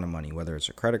 some kind of money, whether it's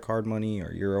a credit card money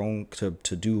or your own, to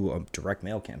do a direct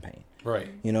mail campaign. Right.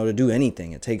 You know, to do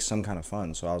anything, it takes some kind of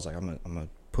fund. So I was like, I'm gonna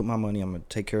put my money, I'm gonna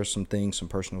take care of some things, some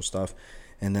personal stuff,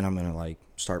 and then I'm gonna like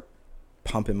start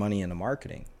pumping money into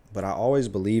marketing. But I always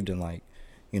believed in, like,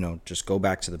 you know, just go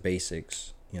back to the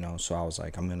basics, you know. So I was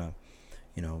like, I'm gonna,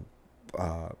 you know,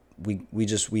 we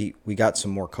got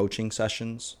some more coaching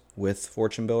sessions with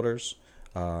Fortune Builders,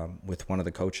 with one of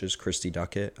the coaches, Christy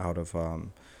Duckett, out of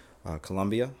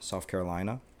Columbia, South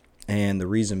Carolina. And the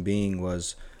reason being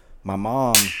was my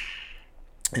mom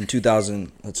in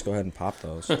 2000, let's go ahead and pop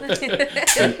those. Another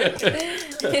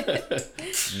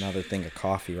thing of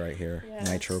coffee right here. Yes.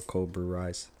 Nitro cold brew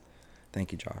rise.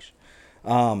 Thank you, Josh.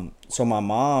 So my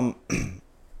mom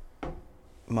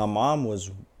was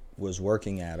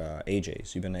working at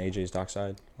AJ's. You've been to AJ's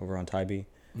Dockside over on Tybee?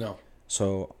 No.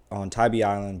 So on Tybee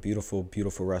Island, beautiful,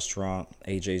 beautiful restaurant,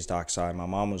 AJ's Dockside. My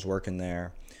mom was working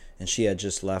there, and she had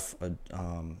just left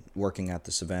working at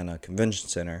the Savannah Convention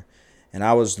Center. And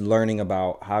I was learning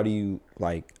about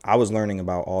I was learning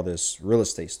about all this real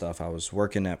estate stuff. I was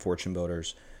working at Fortune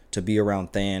Builders to be around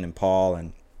Than and Paul,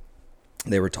 and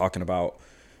they were talking about,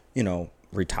 you know,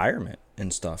 retirement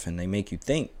and stuff, and they make you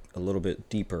think a little bit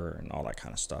deeper and all that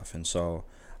kind of stuff. And so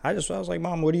I was like,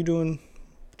 Mom, what are you doing?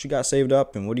 What you got saved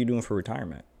up, and what are you doing for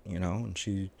retirement? You know, and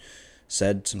she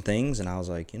said some things, and I was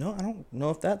like, you know, I don't know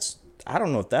if that's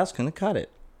going to cut it.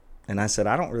 And I said,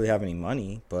 I don't really have any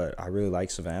money, but I really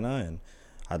like Savannah, and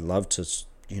I'd love to,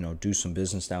 you know, do some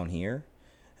business down here.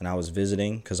 and I was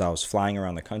visiting because I was flying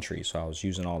around the country. So I was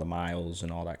using all the miles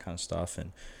and all that kind of stuff.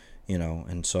 And, you know,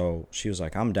 and so she was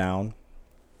like, I'm down.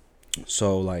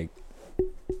 So like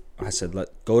I said,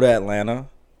 go to Atlanta.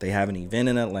 They have an event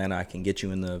in Atlanta. I can get you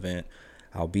in the event.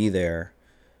 I'll be there.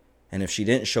 And if she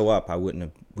didn't show up, we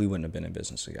wouldn't have been in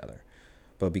business together.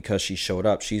 But because she showed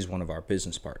up, she's one of our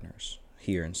business partners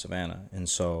here in Savannah. And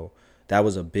so that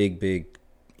was a big,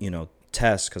 you know,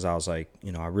 test, because I was like,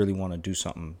 you know, I really want to do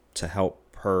something to help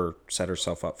her set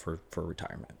herself up for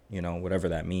retirement, you know, whatever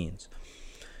that means.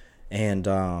 And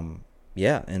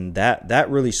yeah, and that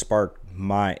really sparked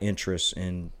my interest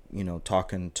in, you know,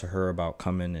 talking to her about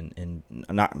coming and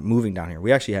not moving down here.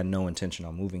 We actually had no intention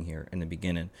on moving here in the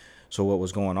beginning. So what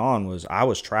was going on was I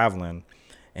was traveling,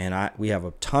 and we have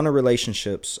a ton of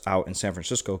relationships out in San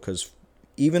Francisco, because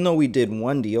even though we did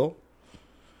one deal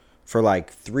for like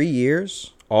 3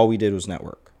 years, all we did was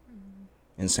network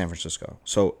in San Francisco.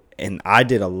 So, and I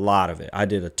did a lot of it. I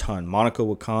did a ton. Monica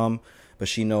would come, but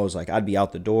she knows, like, I'd be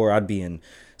out the door. I'd be in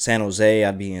San Jose.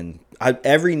 I'd be in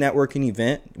every networking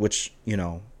event, which, you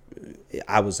know,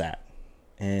 I was at.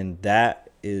 And that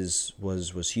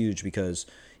was huge, because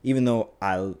even though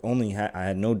I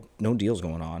had no deals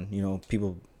going on, you know,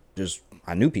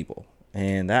 I knew people,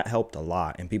 and that helped a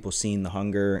lot. And people seen the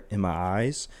hunger in my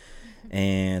eyes,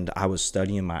 and I was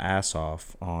studying my ass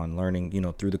off on learning, you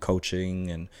know, through the coaching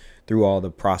and through all the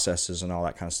processes and all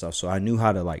that kind of stuff. So I knew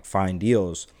how to like find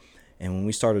deals. And when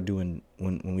we started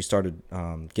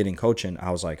getting coaching,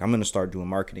 I was like, I'm going to start doing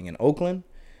marketing in Oakland,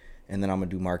 and then I'm going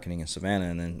to do marketing in Savannah.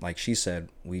 And then, like she said,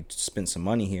 we spent some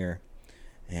money here,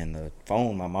 and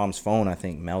my mom's phone, I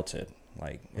think, melted.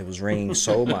 Like, it was ringing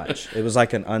so much. It was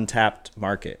like an untapped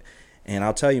market. And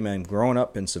I'll tell you, man, growing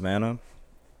up in Savannah,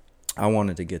 I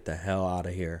wanted to get the hell out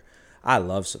of here. I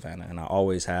love Savannah, and I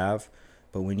always have.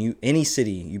 But when any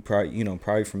city, you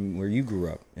probably from where you grew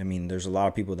up, I mean, there's a lot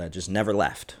of people that just never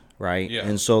left, right? Yeah.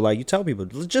 And so, like, you tell people,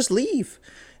 just leave.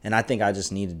 And I think I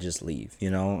just need to just leave,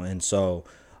 you know? And so,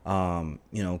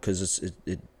 you know, because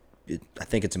I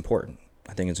think it's important.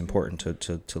 I think it's important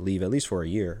to leave at least for a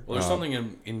year. Well, there's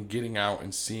something in getting out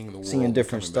and seeing the world. Seeing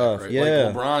different stuff, back, right? yeah.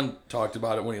 Like LeBron talked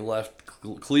about it when he left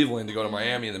Cleveland to go to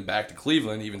Miami and then back to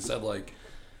Cleveland. He even said, like,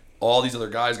 all these other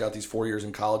guys got these 4 years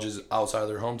in colleges outside of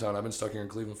their hometown. I've been stuck here in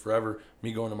Cleveland forever.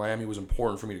 Me going to Miami was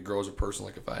important for me to grow as a person.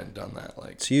 Like, if I hadn't done that,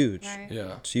 like, it's huge. Right.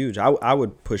 Yeah, it's huge. I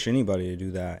would push anybody to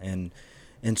do that.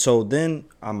 And so then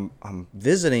I'm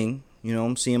visiting. You know,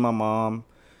 I'm seeing my mom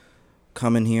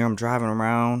coming here. I'm driving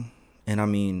around. And I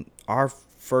mean, our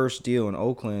first deal in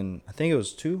Oakland, I think it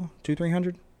was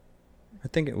 300. I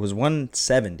think it was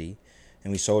 170,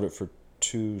 and we sold it for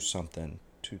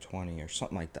 220 or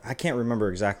something like that. I can't remember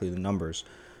exactly the numbers,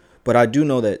 but I do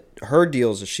know that her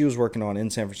deals that she was working on in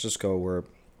San Francisco were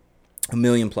 $1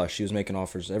 million plus. She was making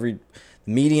offers. Every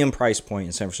medium price point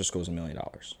in San Francisco was $1 million.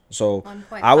 So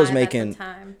I was making.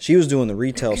 She was doing the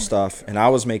retail stuff, and I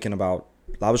was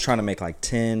trying to make like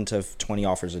 10 to 20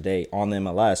 offers a day on the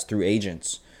MLS through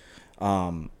agents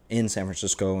in San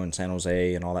Francisco and San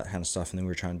Jose and all that kind of stuff. And then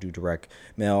we were trying to do direct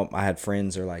mail. I had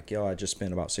friends that are like, yo, I just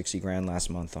spent about $60,000 last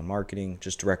month on marketing,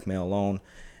 just direct mail alone.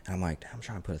 And I'm like, I'm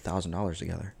trying to put $1,000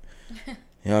 together. You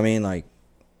know what I mean? Like,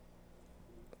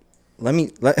 let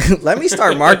me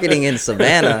start marketing in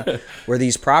Savannah, where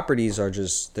these properties are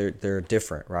just, they're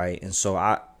different, right? And so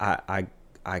I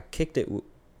kicked it.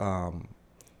 I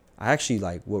actually,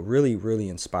 like, what really, really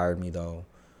inspired me, though,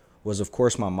 was, of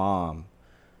course, my mom.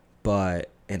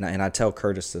 But, and I tell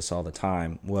Curtis this all the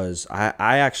time, was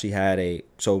I actually had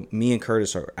so me and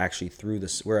Curtis are actually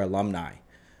we're alumni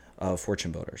of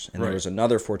Fortune Builders. And There was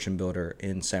another Fortune Builder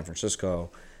in San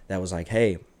Francisco that was like,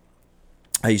 hey,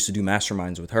 I used to do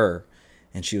masterminds with her.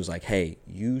 And she was like, hey,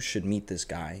 you should meet this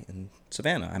guy in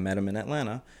Savannah. I met him in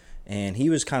Atlanta. And he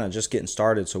was kind of just getting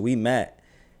started. So we met.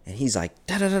 And he's like,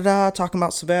 da-da-da-da, talking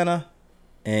about Savannah.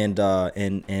 And I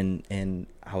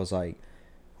was like,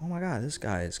 oh, my God, this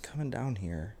guy is coming down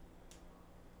here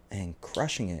and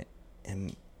crushing it.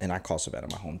 And I call Savannah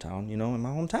my hometown, you know, in my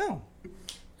hometown.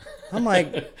 I'm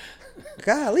like,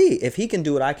 golly, if he can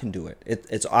do it, I can do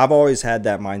it. I've always had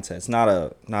that mindset. It's not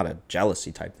a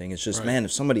jealousy type thing. It's just, man,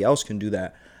 if somebody else can do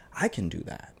that, I can do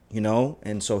that, you know?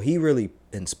 And so he really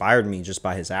inspired me just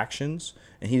by his actions,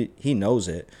 and he knows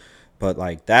it. But,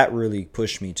 like, that really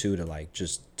pushed me, too, to, like,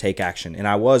 just take action. And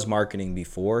I was marketing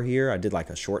before here. I did, like,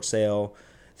 a short sale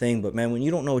thing. But, man, when you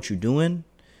don't know what you're doing,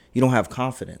 you don't have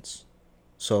confidence.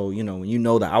 So, you know, when you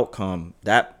know the outcome,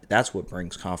 that's what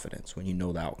brings confidence, when you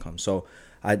know the outcome. So,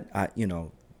 I you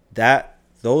know,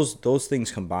 those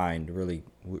things combined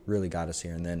really got us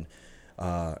here. And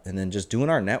then just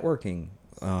doing our networking,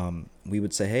 we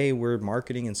would say, hey, we're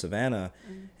marketing in Savannah.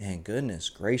 And goodness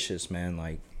gracious, man,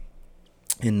 like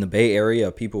in the Bay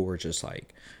Area, people were just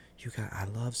like, I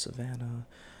love Savannah.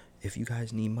 If you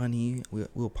guys need money,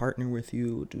 we'll partner with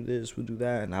you. We'll do this, we'll do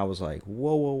that. And I was like,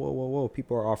 whoa.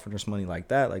 People are offering us money like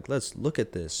that. Like, let's look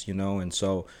at this, you know? And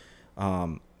so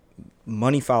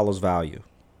money follows value.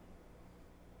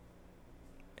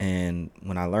 And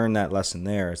when I learned that lesson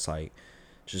there, it's like,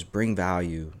 just bring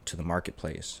value to the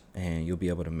marketplace and you'll be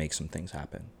able to make some things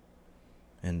happen.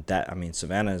 And that, I mean,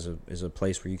 Savannah is a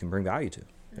place where you can bring value to.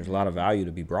 There's a lot of value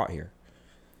to be brought here.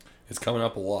 It's coming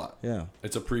up a lot. Yeah.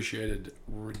 It's appreciated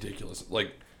ridiculous.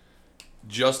 Like,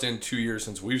 just in 2 years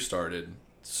since we've started,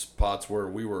 spots where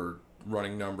we were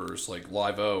running numbers like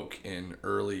Live Oak in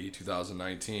early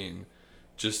 2019,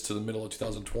 just to the middle of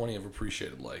 2020, have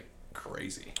appreciated like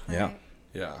crazy. Yeah. Right.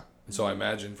 Yeah. And so I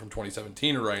imagine from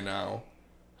 2017 to right now,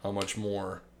 how much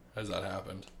more has that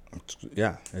happened?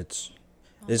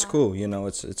 It's cool. You know,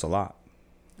 it's a lot.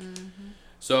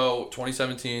 So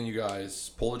 2017, you guys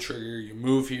pull the trigger, you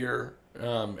move here.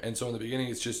 And so in the beginning,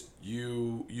 it's just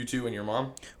you two and your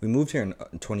mom? We moved here in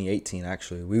 2018,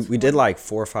 actually. We did like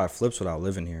 4 or 5 flips without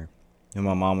living here. And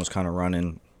my mom was kind of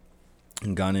running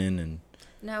and gunning. And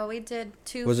No, we did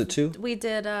 2. Was it 2? We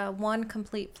did 1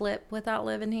 complete flip without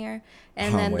living here,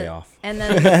 and I'm then way off. And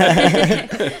then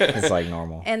It's like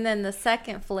normal. and then the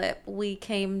second flip, we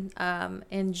came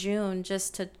in June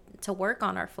just to work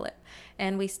on our flip,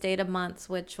 and we stayed a month,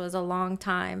 which was a long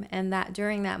time. And that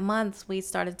during that month, we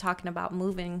started talking about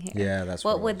moving here. Yeah, that's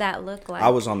what it would was. that look like? I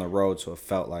was on the road, so it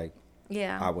felt like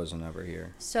yeah. I wasn't ever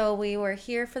here. So we were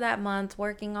here for that month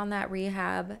working on that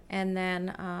rehab, and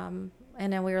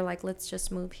then we were like, let's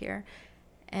just move here.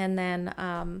 And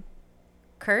then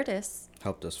Curtis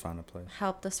Helped us find a place.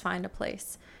 helped us find a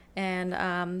place,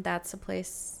 and that's the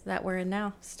place that we're in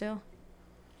now still.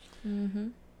 Mm-hmm.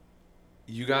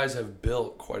 You guys have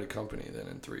built quite a company then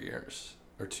in 3 years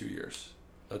or 2 years.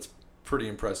 That's pretty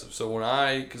impressive. So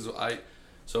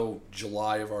so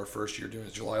July of our first year doing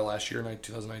it, July last year,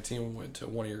 2019, we went to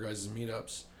one of your guys'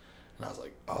 meetups. And I was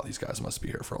like, oh, these guys must be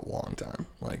here for a long time.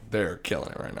 Like, they're killing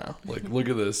it right now. Like, look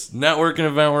at this networking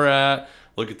event we're at.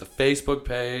 Look at the Facebook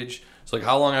page. It's like,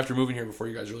 how long after moving here before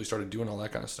you guys really started doing all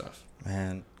that kind of stuff?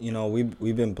 Man, you know,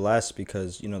 we've been blessed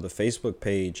because, you know, the Facebook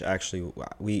page, actually,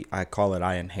 I call it,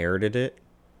 I inherited it.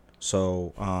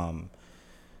 So,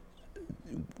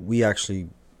 we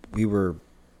were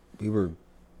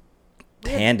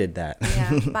handed that.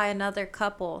 Yeah, by another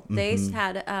couple. They Mm-hmm.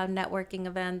 had networking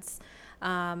events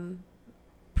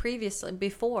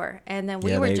before, and then we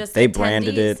Yeah, were they- just they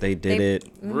branded attendees. it, they did it.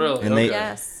 Really? And Okay.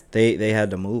 Yes. They had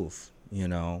to move, you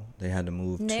know, they had to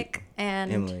move. Nick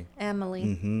and Emily.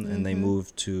 And they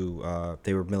moved to,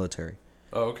 they were military.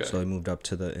 Oh, okay. So they moved up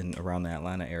to around the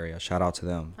Atlanta area. Shout out to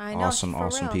them. I know, Awesome for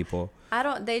real. people.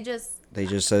 They just They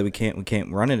just said we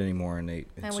can't run it anymore, and and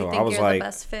so we think I was you're like, the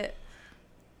best fit.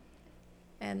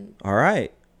 And all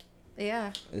right.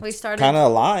 yeah, we It's started kind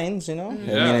of aligns, you know.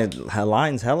 Yeah. I mean, it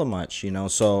aligns hella much, you know.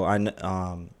 So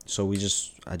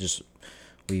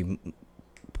we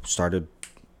started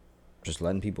just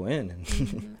letting people in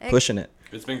and pushing it.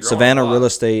 It's been growing Savannah a lot. Real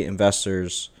Estate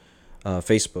Investors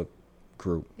Facebook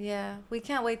group. Yeah, we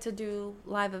can't wait to do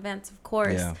live events, of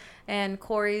course. Yeah. And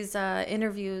Corey's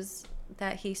interviews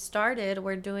that he started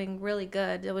were doing really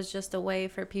good. It was just a way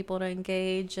for people to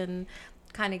engage and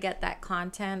kind of get that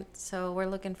content. So we're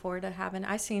looking forward to having.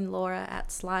 I seen Laura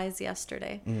at Sly's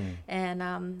yesterday, and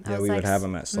I Yeah, was we like, would have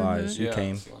them at Sly's. You Yeah,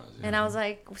 came. it's- and I was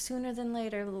like, sooner than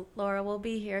later, Laura will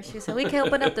be here. She said we can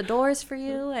open up the doors for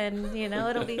you, and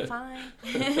it'll be fine.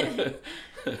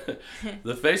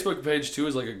 The Facebook page too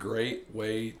is like a great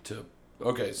way to.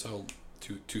 Okay, so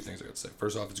two things I got to say.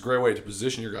 First off, it's a great way to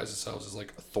position your guys' selves as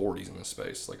like authorities in this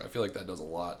space. Like I feel like that does a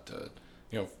lot to,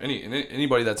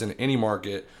 anybody that's in any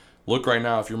market. Look right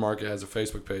now if your market has a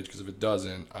Facebook page, because if it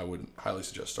doesn't, I would highly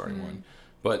suggest starting one.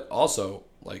 But also,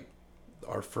 like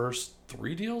our first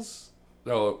 3 deals,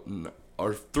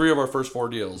 our 3 of our first 4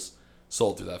 deals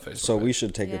sold through that Facebook. So page. we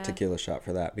should take Yeah. a tequila shot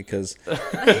for that, because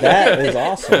that is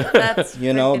awesome. That's That's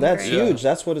freaking great. huge.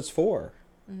 That's what it's for.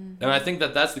 And I think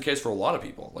that that's the case for a lot of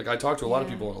people. Like I talk to a lot of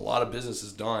people, and a lot of business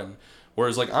is done.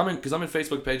 Whereas like I'm in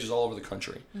Facebook pages all over the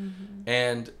country,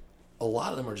 and a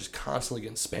lot of them are just constantly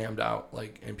getting spammed out.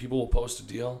 Like, and people will post a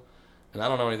deal, and I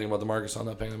don't know anything about the market, so I'm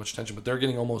not paying that much attention. But they're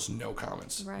getting almost no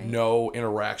comments, Right. no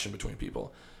interaction between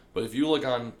people. But if you look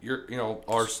on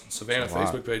our Savannah It's a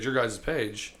lot. Facebook page, your guys'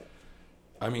 page,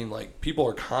 I mean, like, people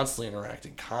are constantly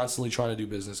interacting, constantly trying to do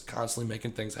business, constantly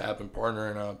making things happen,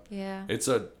 partnering up. Yeah. It's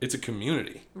a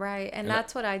community. Right. And And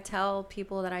that's what I tell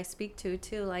people that I speak to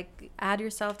too. Like, add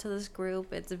yourself to this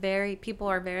group. People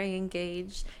are very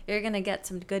engaged. You're going to get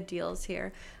some good deals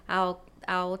here.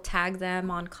 I'll tag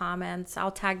them on comments.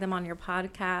 I'll tag them on your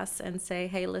podcast and say,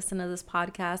 hey, listen to this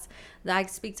podcast. I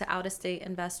speak to out-of-state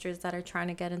investors that are trying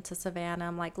to get into Savannah.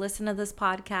 I'm like, listen to this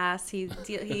podcast.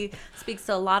 He speaks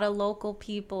to a lot of local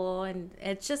people, and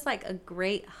it's just like a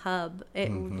great hub.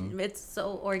 It's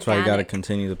so organic. That's why you got to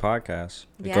continue the podcast.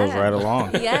 It Yeah. goes right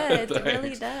along. Yeah, it Thanks.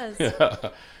 really does. Yeah.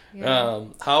 Yeah.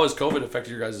 How has COVID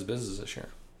affected your guys' business this year?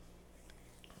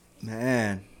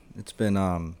 Man, it's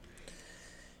been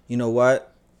you know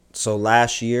what? So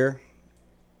last year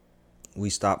we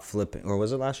stopped flipping, or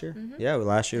was it last year? Yeah,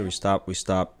 last year we stopped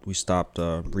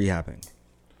rehabbing.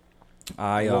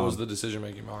 What was the decision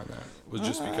making behind that? Was it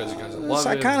just because you guys love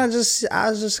I it?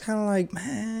 was just kind of like,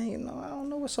 man, you know, I don't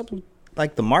know what's up with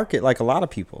like the market, like a lot of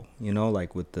people, you know,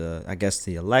 like with I guess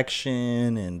the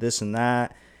election and this and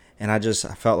that, and I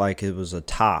felt like it was a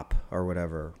top or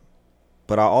whatever.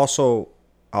 But I also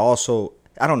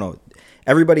I don't know.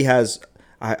 Everybody has.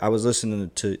 I was listening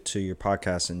to your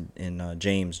podcast, and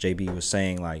James JB was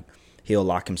saying like he'll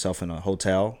lock himself in a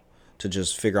hotel to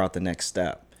just figure out the next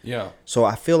step. Yeah. So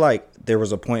I feel like there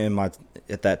was a point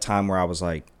at that time where I was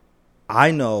like, I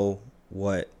know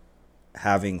what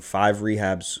having 5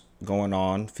 rehabs going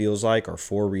on feels like, or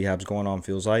 4 rehabs going on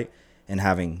feels like, and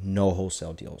having no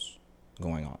wholesale deals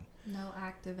going on. No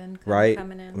active income Right?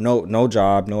 coming in. No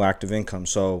job, no active income.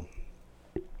 So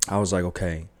I was like,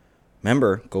 okay,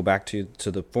 remember, go back to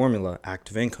the formula,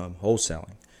 active income,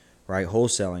 wholesaling, right?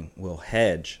 Wholesaling will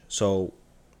hedge. So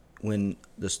when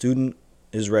the student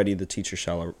is ready, the teacher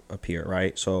shall appear,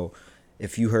 right? So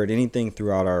if you heard anything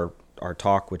throughout our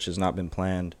talk, which has not been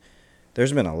planned,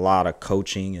 there's been a lot of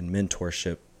coaching and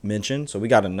mentorship mentioned. So we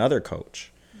got another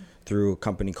coach through a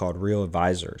company called Real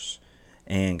Advisors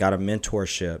and got a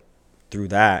mentorship through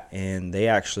that. And they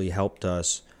actually helped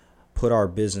us put our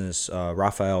business,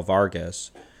 Rafael Vargas,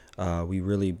 we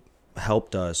really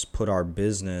helped us put our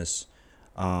business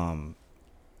and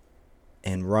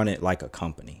run it like a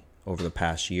company over the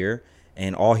past year.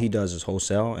 And all he does is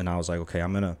wholesale. And I was like, okay,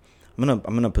 I'm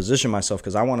gonna position myself,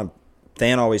 because I want to.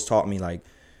 Than always taught me, like,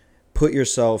 put your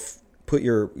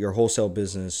wholesale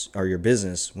business, or your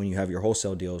business, when you have your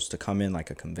wholesale deals, to come in like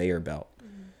a conveyor belt.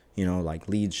 You know, like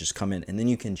leads just come in, and then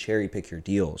you can cherry pick your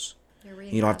deals.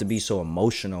 You don't have to be so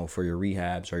emotional for your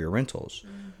rehabs or your rentals,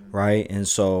 right? And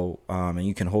so, and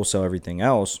you can wholesale everything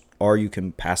else, or you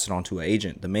can pass it on to an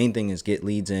agent. The main thing is get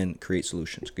leads in, create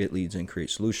solutions. Get leads in,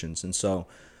 create solutions. And so,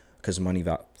 because money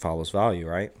follows value,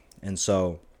 right? And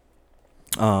so,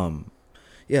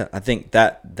 yeah, I think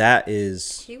that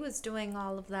is. He was doing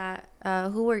all of that.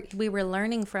 We were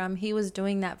learning from, he was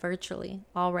doing that virtually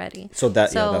already. So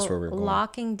that's where we're going.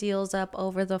 Locking deals up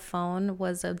over the phone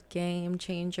was a game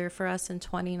changer for us in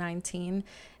 2019,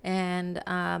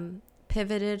 and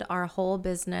pivoted our whole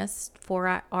business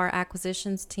for our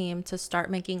acquisitions team to start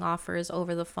making offers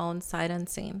over the phone, sight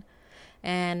unseen.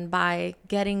 And by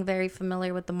getting very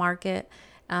familiar with the market,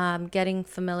 getting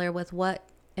familiar with what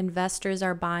investors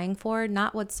are buying for,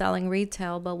 not what's selling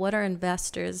retail, but what are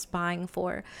investors buying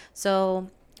for. So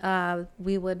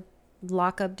we would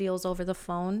lock up deals over the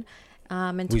phone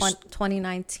in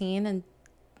 2019, and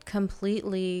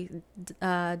completely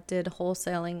did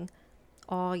wholesaling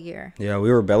all year. Yeah,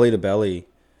 we were belly to belly,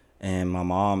 and my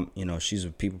mom, you know, she's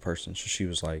a people person, so she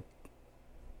was like,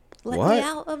 Let what? me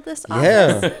out of this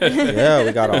office. Yeah,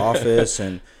 we got an office,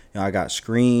 and you know, I got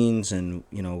screens, and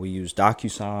you know, we use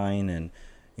DocuSign, and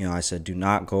you know, I said, do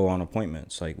not go on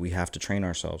appointments. Like, we have to train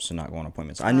ourselves to not go on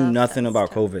appointments. I knew nothing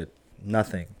about COVID,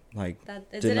 nothing. Like,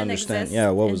 didn't understand. Yeah,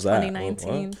 what was that?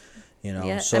 2019. You know,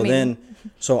 Yeah,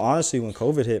 so honestly, when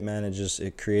COVID hit, man,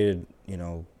 it created, you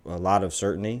know, a lot of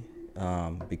certainty,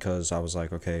 because I was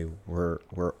like, okay, we're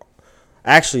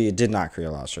actually, it did not create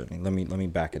a lot of certainty. Let me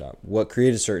back it up. What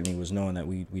created certainty was knowing that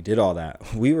we did all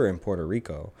that. We were in Puerto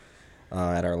Rico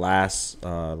at our last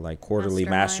like quarterly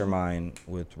mastermind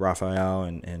with Rafael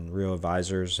and Real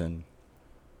Advisors, and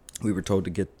we were told to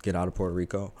get out of Puerto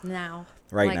Rico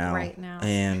right now.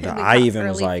 And I even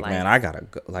was like, man, I gotta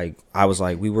go. Like, I was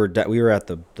like, we were at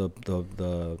the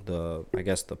I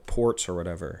guess the ports or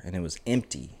whatever, and it was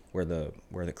empty where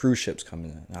the cruise ships come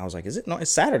in. And I was like,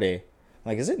 it's Saturday.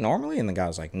 Like, is it normally? And the guy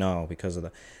was like, no, because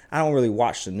of I don't really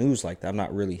watch the news like that. I'm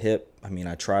not really hip. I mean,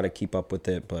 I try to keep up with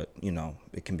it, but, you know,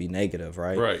 it can be negative,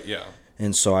 right? Right, yeah.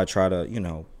 And so I try to, you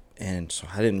know, And so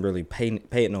I didn't really pay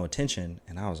it no attention.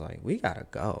 And I was like, we got to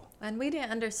go. And we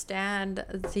didn't understand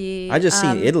I just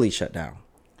seen Italy shut down.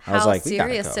 I was how like, we gotta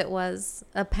serious go. it was,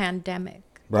 a pandemic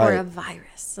or Right. a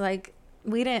virus. Like,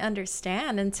 we didn't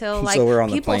understand until So we're on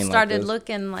the people plane like started this.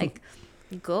 looking like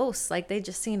ghosts. Like, they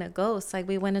just seen a ghost. Like,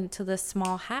 we went into this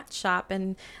small hat shop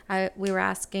and we were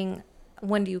asking,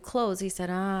 when do you close? He said,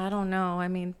 I don't know. I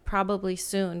mean, probably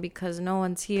soon because no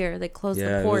one's here. They closed Yeah,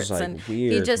 the it ports. was, like, And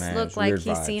weird, he just man. It looked was like weird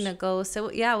he seen vibes. a ghost.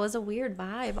 So, yeah, it was a weird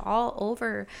vibe all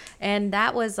over. And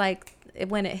that was like,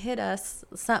 when it hit us,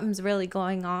 something's really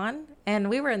going on. And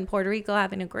we were in Puerto Rico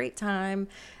having a great time,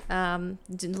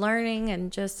 learning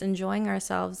and just enjoying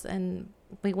ourselves. And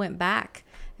we went back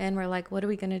and we're like, what are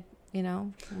we going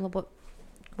to,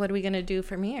 what are we going to do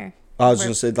from here? I was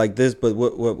going to say like this, but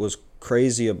what was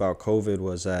crazy about COVID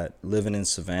was that living in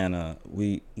Savannah,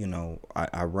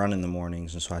 I run in the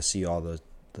mornings, and so I see all the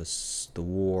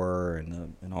war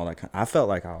and all that I felt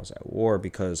like I was at war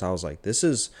because I was like, this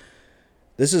is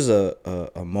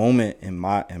a moment in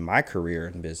my career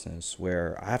in business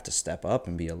where I have to step up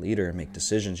and be a leader and make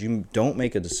decisions. You don't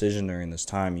make a decision during this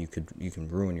time, you can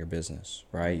ruin your business,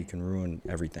 right? You can ruin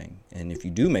everything. And if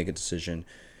you do make a decision,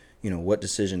 what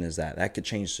decision is that? That could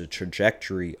change the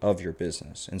trajectory of your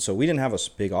business. And so we didn't have a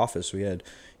big office. We had,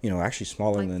 actually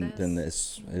smaller Like than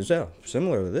this. It was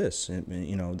similar to this.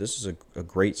 And, this is a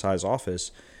great size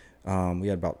office. We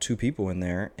had about 2 people in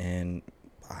there, and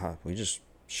we just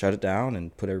shut it down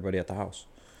and put everybody at the house.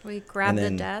 We grabbed the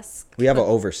then desk. We have an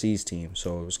overseas team,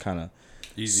 so it was kind of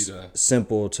Easy to.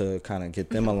 simple to kind of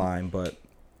get them aligned. But,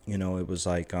 it was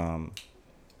like,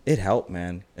 it helped,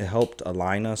 man. It helped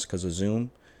align us because of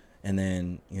Zoom. And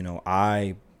then,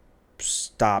 I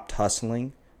stopped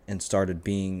hustling and started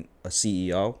being a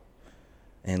CEO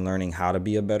and learning how to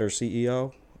be a better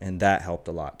CEO. And that helped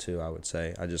a lot too, I would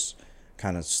say. I just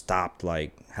kind of stopped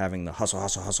like having the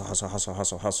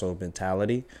hustle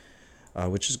mentality,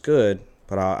 which is good.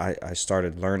 But I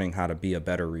started learning how to be a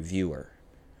better reviewer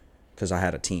because I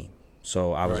had a team.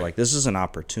 So I was Right. like, this is an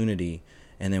opportunity.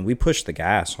 And then we pushed the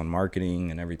gas on marketing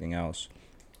and everything else.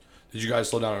 Did you guys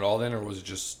slow down at all then, or was it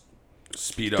just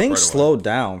speed up? Things right away? slowed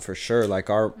down for sure. Like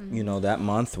our, that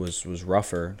month was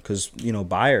rougher because,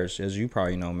 buyers, as you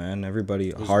probably know, man,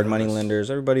 everybody, hard money nervous.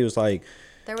 lenders, everybody was like,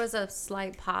 There was a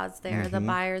slight pause there. The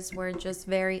buyers were just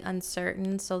very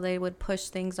uncertain, so they would push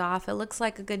things off. It looks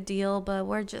like a good deal, but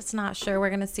we're just not sure. We're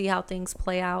going to see how things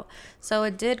play out. So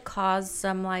it did cause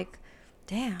some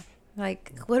damn,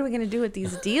 what are we going to do with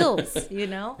these deals,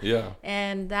 Yeah.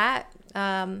 And that,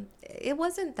 it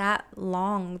wasn't that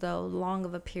long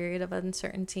of a period of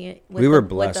uncertainty. we were with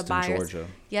blessed the in buyers. Georgia.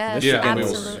 Yes, Yeah, I mean,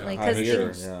 absolutely. yeah. I 'Cause hear,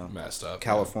 things- yeah. Messed up.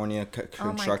 California oh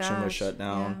my construction was gosh, shut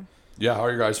down. Yeah. How are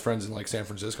your guys' friends in like San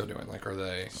Francisco doing? Like, are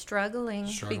they? struggling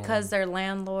Struggling. because they're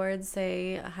landlords.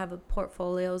 They have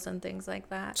portfolios and things like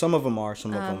that. Some of them are,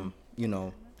 some of them,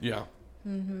 Yeah.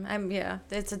 Yeah,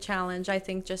 it's a challenge, I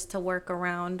think, just to work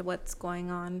around what's going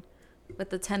on with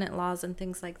the tenant laws and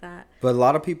things like that. But a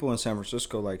lot of people in San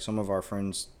Francisco, like some of our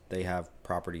friends, they have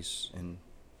properties in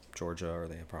Georgia or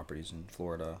they have properties in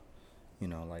Florida.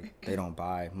 They don't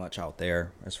buy much out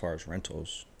there as far as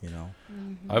rentals,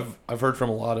 I've heard from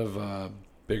a lot of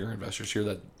bigger investors here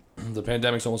that the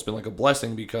pandemic's almost been like a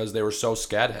blessing because they were so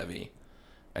SCAD heavy,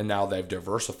 and now they've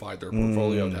diversified their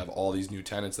portfolio to have all these new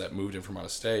tenants that moved in from out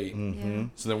of state. Yeah.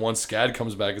 So then once SCAD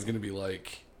comes back, it's going to be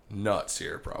like nuts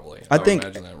here probably. I would think-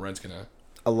 imagine that rent's gonna.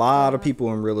 A lot of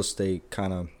people in real estate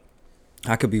kind of,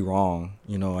 I could be wrong,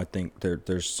 I think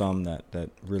there's some that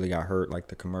really got hurt, like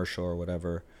the commercial or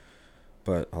whatever,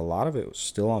 but a lot of it was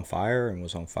still on fire and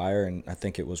was on fire. And I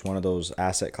think it was one of those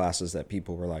asset classes that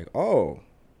people were like, oh,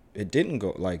 it didn't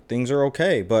go, like things are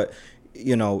okay. But,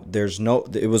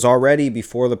 it was already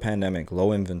before the pandemic,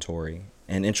 low inventory,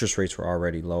 and interest rates were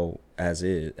already low as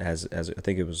I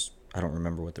think it was, I don't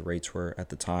remember what the rates were at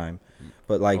the time,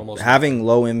 but like Almost having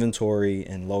low inventory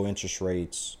and low interest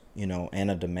rates,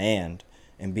 and a demand,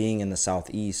 and being in the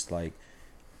Southeast, like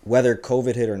whether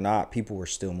COVID hit or not, people were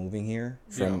still moving here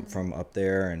from up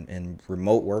there, and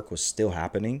remote work was still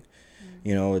happening.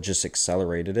 It just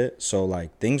accelerated it. So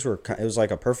like it was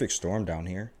like a perfect storm down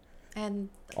here. And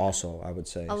Also, I would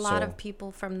say a lot of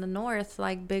people from the north,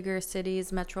 like bigger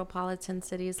cities, metropolitan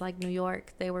cities like New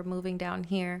York, they were moving down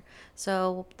here.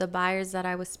 So the buyers that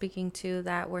I was speaking to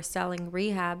that were selling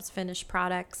rehabs, finished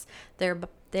products,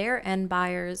 their end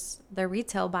buyers, their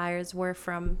retail buyers were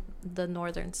from the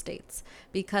northern states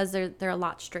because they're a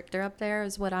lot stricter up there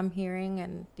is what I'm hearing.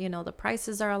 And, the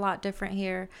prices are a lot different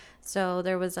here. So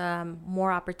there was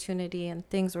more opportunity and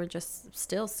things were just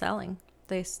still selling.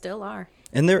 They still are.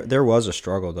 And there was a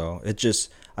struggle though. It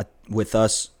just with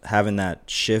us having that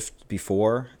shift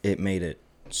before, it made it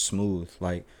smooth.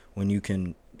 Like when you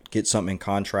can get something in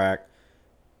contract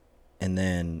and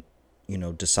then, you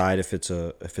know, decide if it's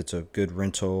a good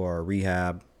rental or a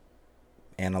rehab,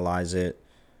 analyze it,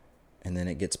 and then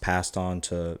it gets passed on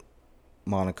to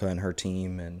Monica and her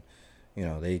team, and you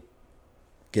know, they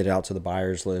get it out to the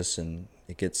buyers list and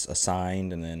it gets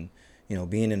assigned. And then, you know,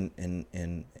 being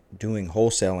in doing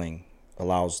wholesaling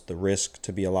allows the risk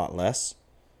to be a lot less.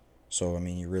 So I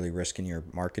mean, you're really risking your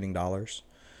marketing dollars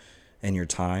and your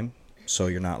time, so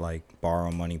you're not like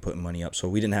borrowing money, putting money up. So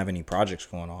we didn't have any projects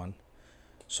going on,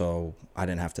 so I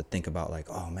didn't have to think about like,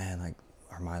 oh man, like,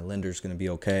 are my lenders going to be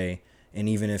okay? And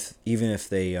even if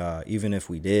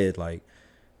we did, like,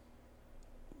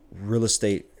 real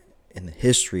estate in the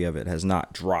history of it has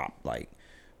not dropped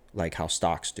like how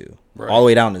stocks do, right, all the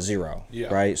way down to zero.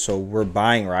 Yeah. Right. So we're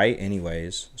buying right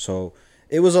anyways. So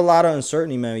it was a lot of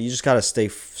uncertainty, man. You just got to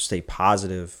stay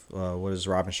positive. What does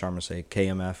Robin Sharma say?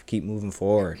 KMF, keep moving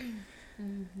forward.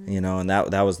 You know, and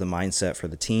that was the mindset for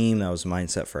the team. That was the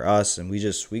mindset for us. And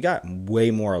we got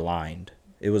way more aligned.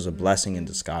 It was a blessing in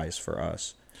disguise for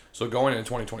us. So going into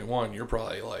 2021, you're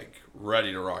probably like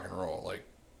ready to rock and roll. Like,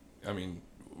 I mean,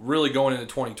 really going into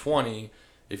 2020,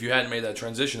 if you hadn't made that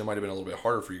transition, it might have been a little bit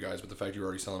harder for you guys. But the fact you're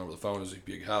already selling over the phone is a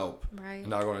big help. Right. And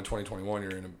now going into 2021,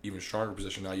 you're in an even stronger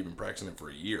position. Now you've been practicing it for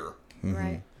a year.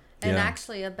 Right. And Yeah.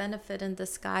 actually, a benefit in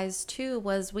disguise too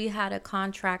was we had a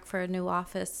contract for a new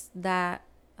office that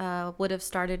would have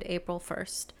started April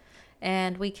 1st,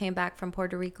 and we came back from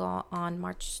Puerto Rico on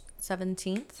March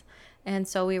 17th. And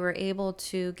so we were able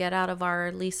to get out of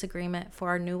our lease agreement for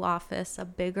our new office, a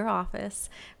bigger office,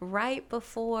 right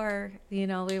before, you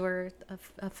know, we were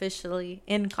officially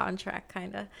in contract,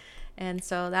 kind of. And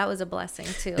so that was a blessing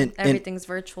too. And Everything's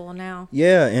virtual now.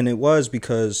 Yeah, and it was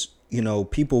because, you know,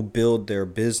 people build their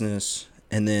business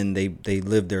and then they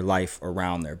live their life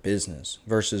around their business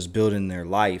versus building their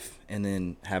life and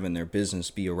then having their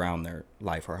business be around their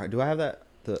life. Or do I have that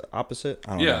the opposite?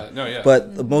 I don't know. No, yeah.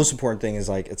 But the most important thing is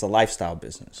like it's a lifestyle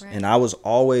business. Right. And I was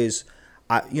always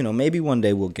you know, maybe one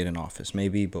day we'll get an office,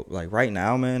 maybe, but like right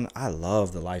now, man, I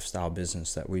love the lifestyle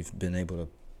business that we've been able to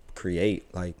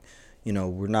create. Like, you know,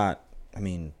 we're not, I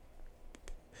mean,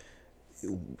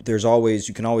 you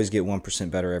can always get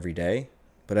 1% better every day.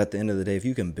 But at the end of the day, if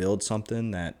you can build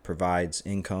something that provides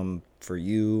income for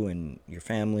you and your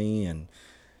family and,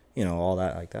 you know, all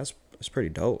that, like that's pretty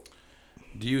dope.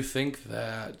 Do you think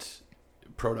that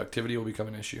productivity will become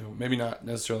an issue? Maybe not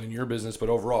necessarily in your business, but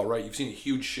overall, right? You've seen a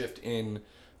huge shift in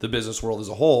the business world as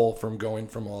a whole from going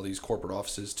from all these corporate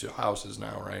offices to houses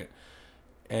now, right?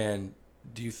 And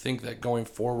do you think that going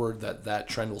forward that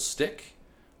trend will stick?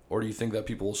 Or do you think that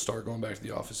people will start going back to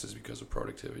the offices because of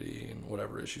productivity and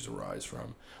whatever issues arise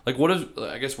from? Like,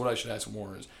 I guess what I should ask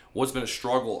more is, what's been a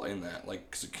struggle in that? Like,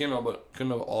 because it couldn't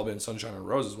have all been sunshine and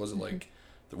roses. Was it like,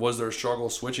 was there a struggle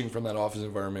switching from that office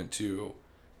environment to,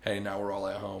 hey, now we're all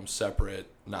at home, separate,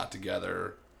 not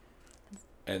together?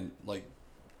 And, like,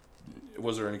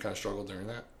 was there any kind of struggle during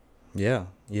that? Yeah,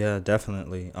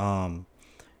 definitely.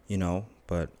 You know,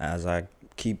 but as I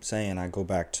keep saying, I go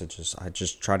back to I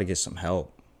just try to get some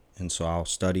help. And so I'll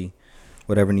study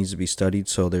whatever needs to be studied.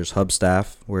 So there's hub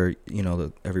staff where, you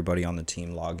know, everybody on the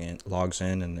team logs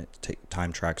in and it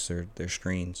time tracks their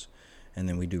screens. And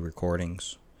then we do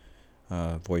recordings,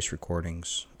 voice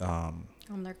recordings. On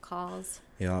their calls.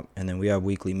 Yeah. And then we have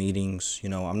weekly meetings. You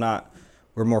know,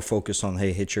 we're more focused on,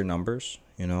 hey, hit your numbers,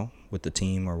 you know, with the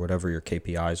team or whatever your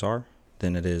KPIs are,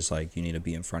 than it is like you need to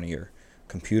be in front of your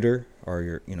computer or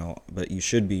your, you know, but you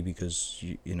should be, because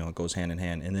you know, it goes hand in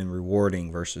hand. And then rewarding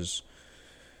versus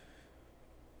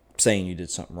saying you did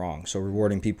something wrong. So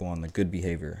rewarding people on the good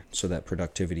behavior so that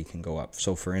productivity can go up.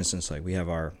 So for instance, like we have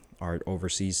our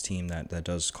overseas team that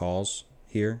does calls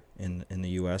here in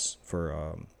the US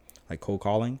for like cold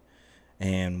calling,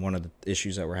 and one of the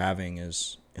issues that we're having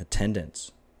is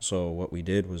attendance. So what we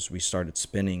did was we started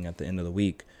spinning at the end of the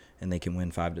week, and they can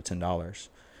win $5 to $10.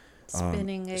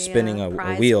 Spinning a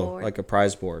wheel board. Like a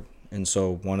prize board. And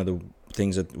so one of the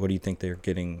things what do you think they're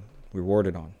getting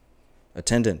rewarded on?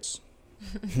 Attendance.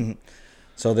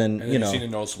 So then, and you know, you've seen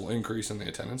a noticeable increase in the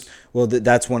attendance. Well,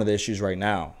 that's one of the issues right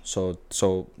now. So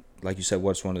like you said,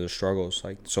 what's one of the struggles?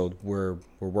 Like, so we're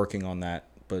working on that,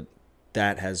 but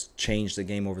that has changed the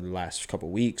game over the last couple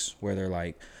of weeks, where they're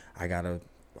like, I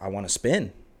want to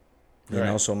spin, you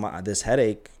know, so this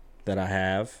headache that I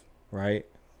have, right,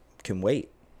 can wait.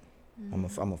 I'm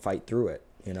gonna fight through it,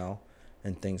 you know,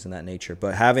 and things in that nature.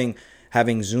 But having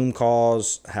Zoom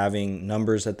calls, having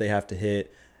numbers that they have to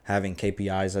hit, having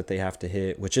KPIs that they have to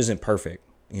hit, which isn't perfect,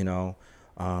 you know,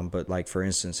 But like, for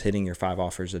instance, hitting your 5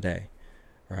 offers a day,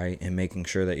 right? And making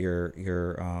sure that you're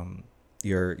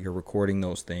recording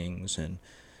those things, and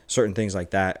certain things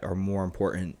like that are more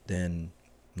important than,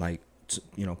 like,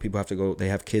 people have to go, they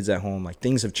have kids at home, like,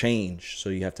 things have changed, so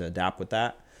you have to adapt with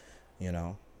that,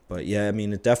 But yeah, I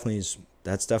mean,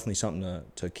 that's definitely something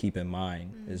to keep in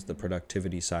mind, is the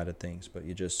productivity side of things. But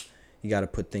you got to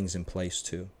put things in place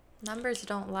too. Numbers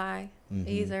don't lie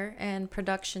either, and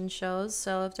production shows.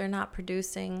 So if they're not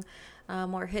producing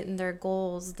or hitting their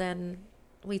goals, then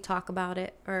we talk about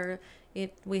it, or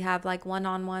we have like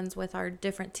one-on-ones with our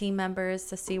different team members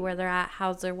to see where they're at,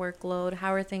 how's their workload,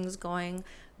 how are things going,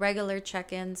 regular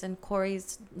check-ins, and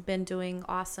Corey's been doing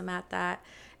awesome at that.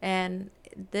 And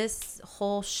this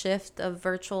whole shift of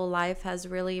virtual life has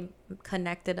really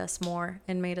connected us more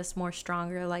and made us more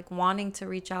stronger, like wanting to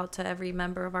reach out to every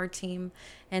member of our team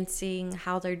and seeing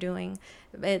how they're doing.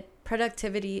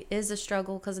 Productivity is a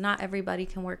struggle because not everybody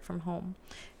can work from home,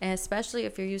 and especially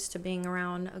if you're used to being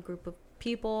around a group of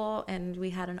people, and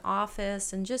we had an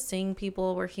office, and just seeing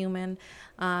people were human,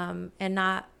 and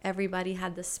not everybody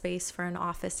had the space for an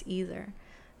office either.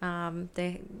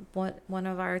 One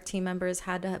of our team members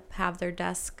had to have their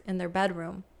desk in their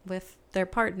bedroom with their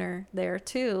partner there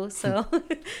too, so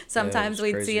sometimes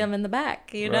we'd see them in the back,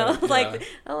 like,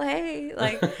 oh hey,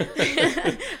 like,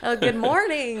 oh good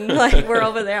morning, like, we're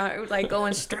over there like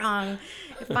going strong,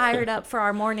 fired up for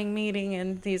our morning meeting,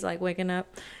 and he's like waking up.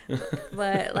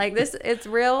 But like, this, it's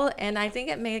real, and I think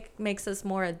it makes us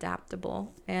more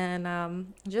adaptable,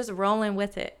 and just rolling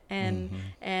with it, and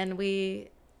we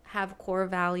have core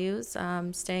values,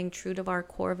 staying true to our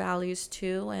core values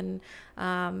too,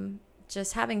 and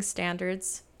just having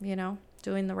standards,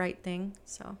 doing the right thing.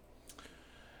 So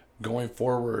going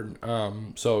forward,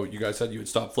 so you guys said you would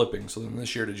stop flipping. So then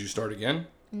this year, did you start again?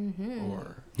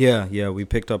 Or Yeah, we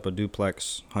picked up a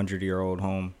duplex, 100-year-old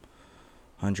home,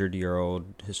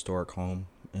 100-year-old historic home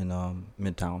in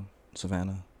Midtown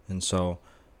Savannah, and so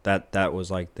that was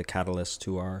like the catalyst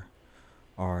to our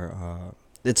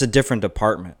it's a different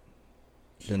department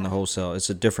than the wholesale. It's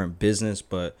a different business,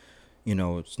 but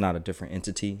it's not a different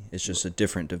entity. It's just a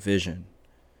different division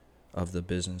of the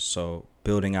business. So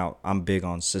building out, I'm big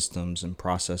on systems and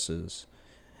processes,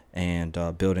 and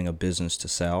building a business to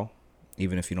sell,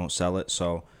 even if you don't sell it.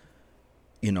 So,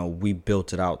 we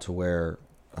built it out to where,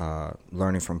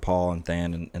 learning from Paul and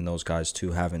Than and those guys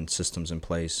too, having systems in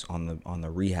place on the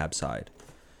rehab side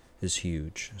is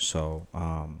huge. So,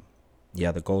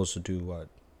 the goal is to do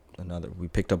we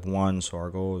picked up 1, so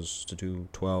our goal is to do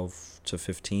 12 to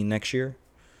 15 next year.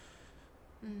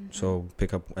 So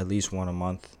pick up at least 1 a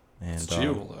month. And it's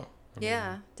achievable though.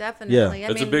 Yeah, definitely. Yeah.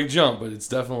 It's a big jump, but it's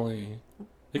definitely,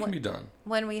 it can be done.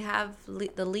 When we have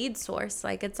the lead source,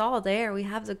 like, it's all there. We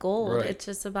have the gold. Right. It's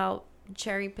just about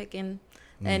cherry picking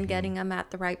and getting them at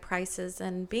the right prices,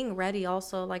 and being ready.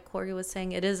 Also, like Corey was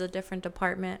saying, it is a different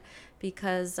department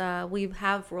because we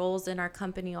have roles in our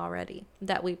company already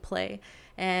that we play,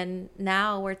 and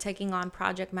now we're taking on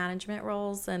project management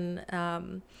roles and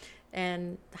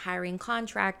hiring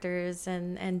contractors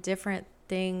and different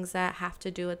things that have to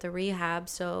do with the rehab.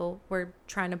 So we're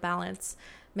trying to balance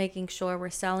making sure we're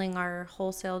selling our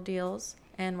wholesale deals,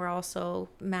 and we're also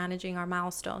managing our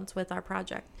milestones with our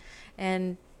project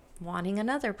and wanting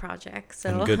another project. So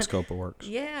and good scope of work.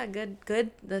 Yeah, good.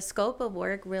 The scope of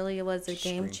work really was a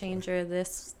game changer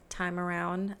this time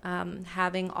around.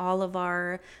 Having all of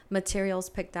our materials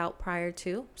picked out prior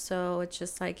to, so it's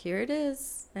just like, here it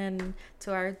is. And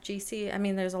to our GC, I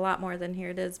mean, there's a lot more than here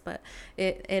it is, but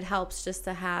it helps just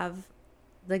to have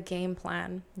the game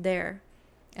plan there,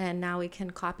 and now we can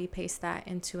copy paste that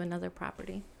into another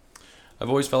property. I've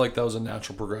always felt like that was a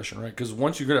natural progression, right? Because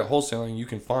once you're good at wholesaling, you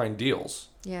can find deals.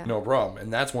 Yeah. No problem.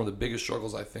 And that's one of the biggest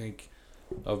struggles, I think,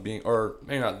 of being, or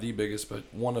maybe not the biggest, but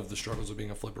one of the struggles of being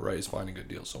a flipper, right, is finding good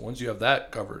deals. So once you have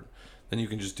that covered, then you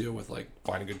can just deal with, like,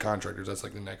 finding good contractors. That's,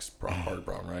 like, the next hard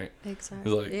problem, right?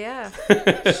 Exactly. Like, yeah.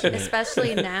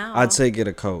 Especially now. I'd say get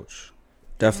a coach.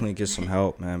 Definitely get some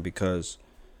help, man, because,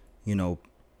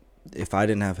 if I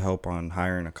didn't have help on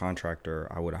hiring a contractor,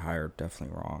 I would have hired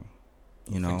definitely wrong.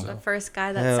 The first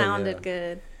guy that Hell sounded yeah.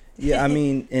 good. Yeah, I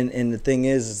mean, and the thing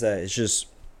is that it's just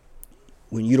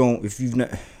when you don't, if you've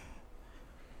not.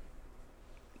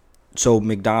 So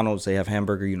McDonald's, they have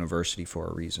Hamburger University for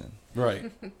a reason.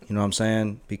 right. You know what I'm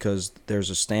saying? Because there's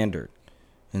a standard.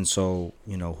 And so,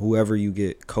 whoever you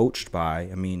get coached by,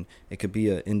 I mean, it could be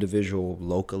an individual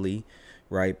locally,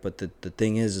 right? But the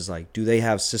thing is like, do they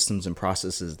have systems and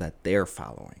processes that they're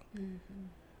following?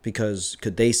 Because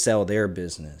could they sell their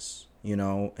business?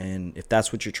 And if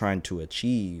that's what you're trying to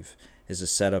achieve, is to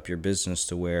set up your business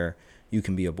to where, you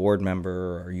can be a board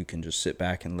member, or you can just sit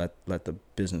back and let the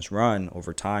business run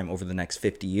over time, over the next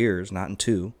 50 years, not in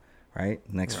 2, right?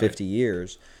 The next 50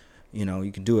 years, you know,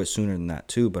 you can do it sooner than that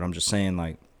too. But I'm just saying,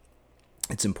 like,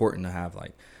 it's important to have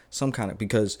like some kind of,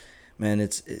 because man,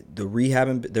 the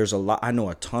rehab, there's a lot. I know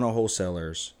a ton of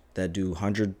wholesalers that do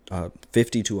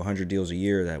 50 to 100 deals a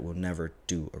year that will never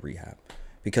do a rehab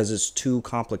because it's too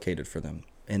complicated for them.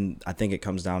 And I think it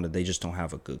comes down to they just don't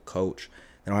have a good coach.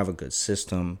 They don't have a good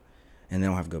system, and they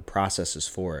don't have good processes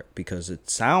for it, because it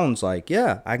sounds like,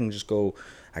 yeah, I can just go,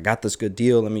 I got this good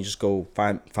deal, let me just go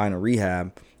find a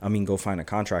rehab. I mean, go find a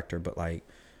contractor. But like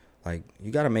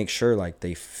you got to make sure like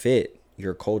they fit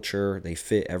your culture, they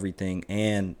fit everything,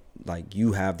 and like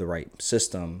you have the right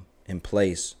system in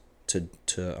place to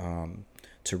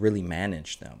really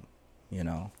manage them, you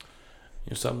know.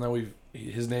 You know, something that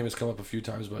his name has come up a few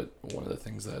times, but one of the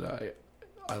things that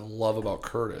I love about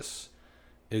Curtis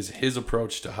is his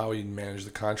approach to how he managed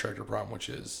the contractor problem, which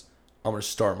is, I'm going to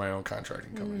start my own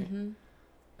contracting company. Mm-hmm.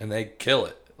 And they kill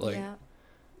it. Like, yeah.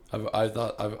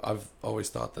 I've always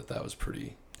thought that was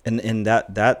pretty. And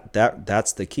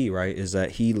that's the key, right? Is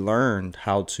that he learned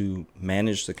how to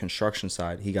manage the construction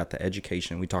side. He got the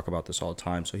education. We talk about this all the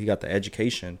time. So he got the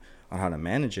education on how to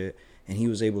manage it, and he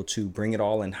was able to bring it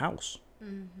all in house.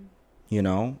 Mm-hmm. You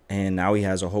know, and now he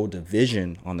has a whole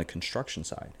division on the construction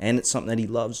side, and it's something that he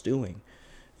loves doing.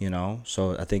 You know,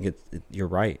 so I think you're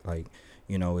right. Like,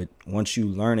 you know, once you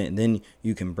learn it, then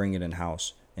you can bring it in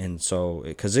house. And so,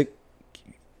 because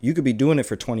you could be doing it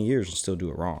for 20 years and still do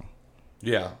it wrong.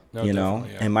 Yeah. No, you know,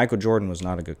 yeah. And Michael Jordan was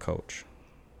not a good coach.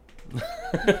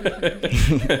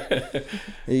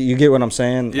 You get what I'm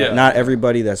saying? Yeah. Not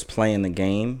everybody that's playing the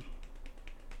game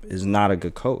is not a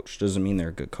good coach. Doesn't mean they're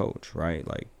a good coach, right?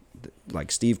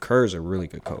 Like Steve Kerr is a really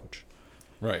good coach.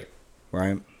 Right.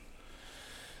 Right.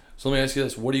 So let me ask you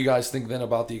this. What do you guys think then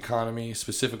about the economy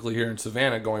specifically here in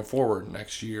Savannah going forward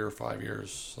next year, 5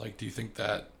 years? Like, do you think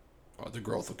that the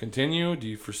growth will continue? Do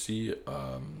you foresee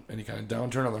any kind of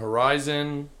downturn on the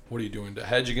horizon? What are you doing to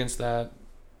hedge against that?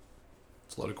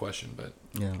 It's a loaded question, but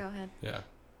yeah. Go ahead. Yeah.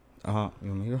 You want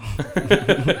me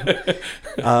to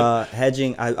go?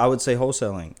 Hedging, I would say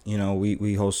wholesaling. You know,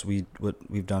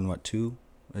 we've done 2?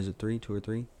 Is it 3? 2 or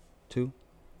 3? 2?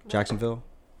 Jacksonville.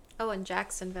 Oh, in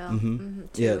Jacksonville. Mm-hmm. Mm-hmm.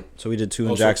 Yeah, so we did 2 in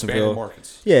so Jacksonville. Expanded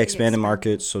markets. Yeah, expanded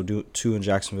markets. So do 2 in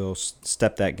Jacksonville.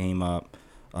 Step that game up.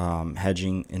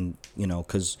 Hedging, and you know,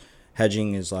 because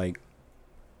hedging is like,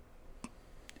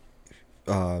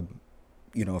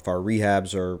 you know, if our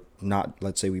rehabs are not,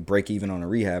 let's say we break even on a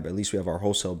rehab, at least we have our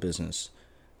wholesale business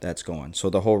that's going. So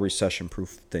the whole recession-proof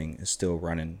thing is still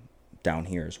running down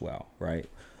here as well, right?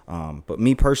 But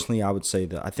me personally, I would say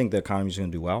that I think the economy is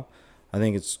going to do well. I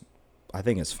think it's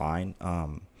fine.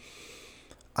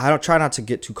 I don't try not to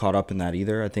get too caught up in that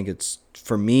either. I think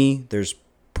for me, there's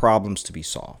problems to be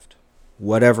solved.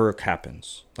 Whatever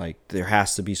happens, like there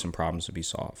has to be some problems to be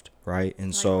solved, right? And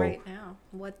like so right now,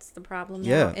 what's the problem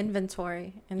yeah, now?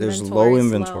 Inventory. There's low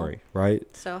inventory, right?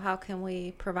 So how can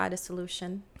we provide a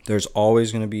solution? There's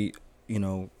always going to be, you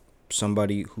know,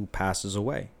 somebody who passes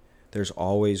away. There's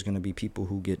always going to be people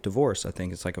who get divorced. I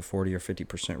think it's like a 40 or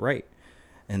 50% rate.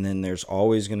 And then there's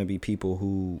always going to be people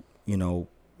who, you know,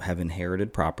 have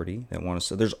inherited property that want to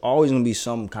sell. There's always going to be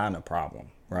some kind of problem,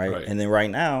 right? And then right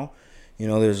now, you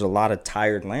know, there's a lot of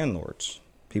tired landlords.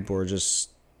 People are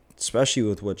just, especially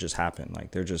with what just happened,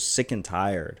 like they're just sick and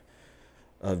tired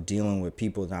of dealing with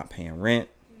people not paying rent,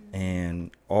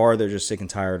 or they're just sick and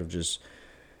tired of just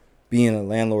being a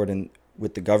landlord and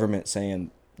with the government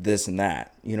saying this and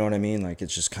that. You know what I mean? Like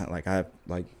it's just kind of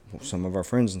like some of our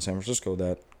friends in San Francisco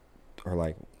that are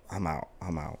like, I'm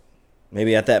out.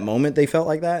 Maybe at that moment they felt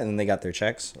like that, and then they got their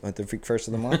checks at the first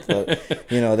of the month. But,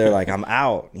 you know, they're like, I'm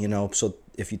out, you know. So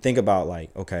if you think about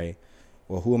like, okay,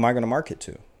 well, who am I going to market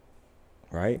to,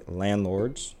 right?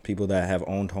 Landlords, people that have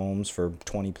owned homes for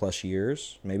 20 plus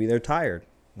years. Maybe they're tired.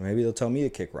 Maybe they'll tell me to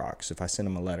kick rocks if I send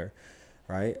them a letter,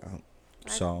 right?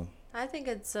 I think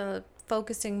it's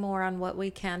focusing more on what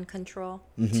we can control,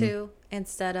 mm-hmm. too,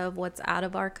 instead of what's out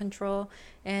of our control,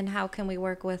 and how can we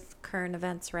work with current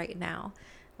events right now.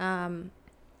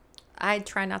 I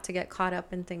try not to get caught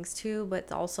up in things too,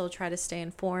 but also try to stay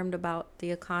informed about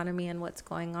the economy and what's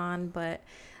going on. But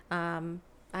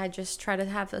I just try to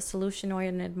have a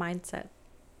solution-oriented mindset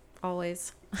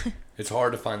always. It's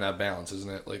hard to find that balance,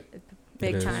 isn't it? Like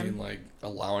big time. Like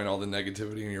allowing all the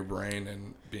negativity in your brain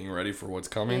and being ready for what's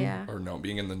coming, or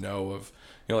being in the know of,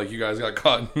 you know, like you guys got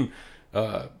caught in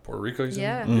Puerto Rico.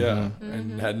 Yeah. Mm-hmm. Yeah, Mm-hmm.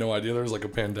 and had no idea there was like a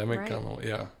pandemic. Right.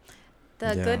 Yeah.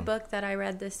 The good book that I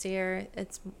read this year,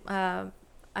 it's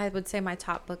I would say my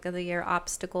top book of the year,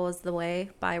 Obstacle is the Way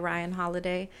by Ryan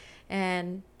Holiday.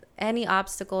 And any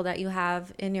obstacle that you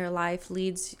have in your life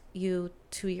leads you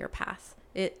to your path.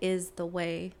 It is the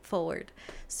way forward.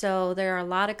 So there are a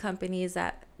lot of companies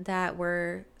that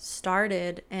were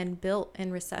started and built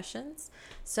in recessions.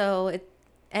 So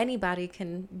anybody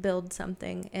can build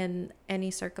something in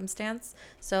any circumstance.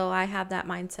 So I have that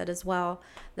mindset as well,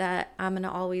 that I'm going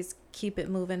to always keep it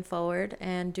moving forward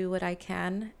and do what I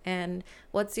can. And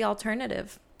what's the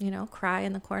alternative? Cry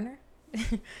in the corner.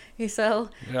 So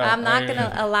yeah, I'm not going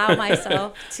to allow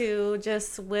myself to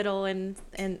just whittle and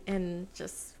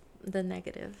just the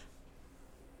negative.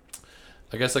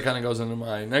 I guess that kind of goes into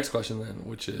my next question then,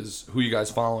 which is, who you guys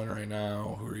following right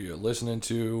now? Who are you listening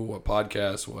to? What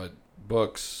podcasts? What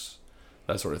books?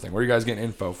 That sort of thing. Where are you guys getting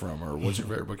info from? Or what's your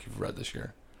favorite book you've read this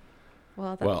year?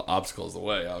 Well, Obstacle is the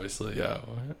Way, obviously. Yeah.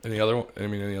 Any other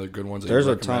good ones? There's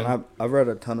a ton. I've read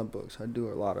a ton of books. I do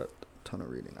a ton of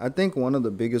reading. I think one of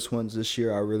the biggest ones this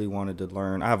year I really wanted to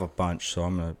learn. I have a bunch, so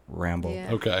I'm gonna ramble.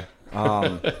 Yeah. Okay.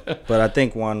 But I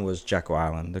think one was Jekyll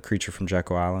Island, The Creature from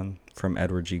Jekyll Island, from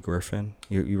Edward G. Griffin.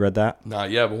 You read that?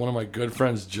 Not yet, but one of my good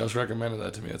friends just recommended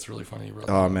that to me. It's really funny.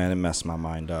 Oh man, it messed my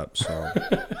mind up. So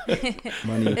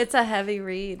It's a heavy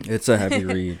read. It's a heavy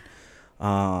read.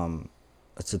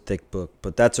 It's a thick book,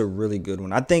 but that's a really good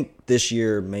one. I think this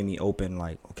year made me open,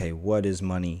 like, okay, what is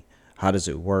money? How does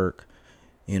it work?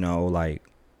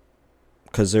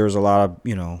 Because there was a lot of,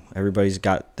 everybody's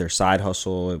got their side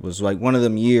hustle. It was like one of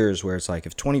them years where it's like,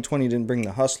 if 2020 didn't bring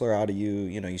the hustler out of you,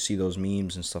 you see those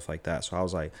memes and stuff like that. So I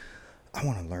was like, I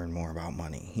want to learn more about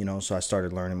money, so I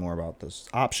started learning more about this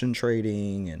option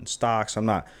trading and stocks. I'm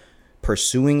not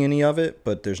pursuing any of it,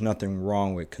 but there's nothing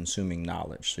wrong with consuming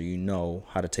knowledge. So you know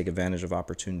how to take advantage of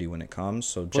opportunity when it comes.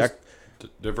 So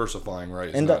diversifying,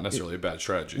 right, is not necessarily a bad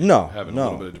strategy. No, having a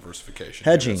little bit of diversification.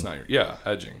 Hedging.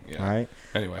 Hedging. Yeah. All right.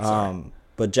 Anyway, sorry.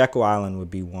 But Jekyll Island would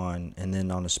be one, and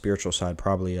then on the spiritual side,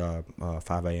 probably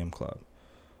 5 a.m. Club.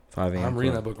 5 a.m. I'm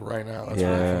reading that book right now. That's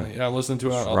really funny. Yeah, I'm listening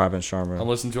to it. Robin Sharma. I'm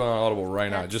listening to it on Audible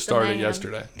right now. I just started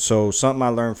yesterday. So something I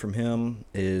learned from him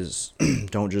is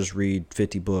don't just read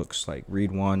 50 books. Like,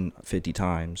 read one 50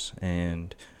 times.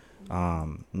 And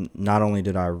not only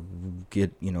did I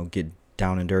get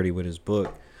down and dirty with his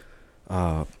book,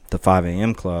 the 5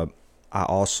 a.m. Club, I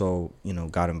also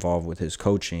got involved with his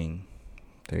coaching.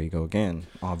 There you go again,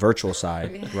 on virtual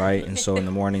side, right? And so in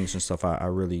the mornings and stuff, I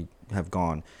really have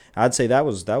gone. I'd say that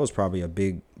was probably a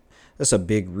big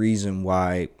reason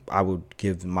why I would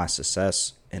give my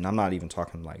success, and I'm not even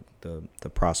talking like the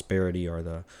prosperity or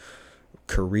the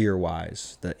career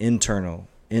wise, the internal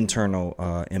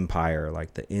empire,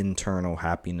 like the internal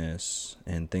happiness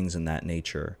and things in that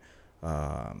nature,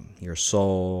 your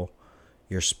soul,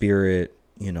 your spirit,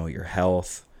 your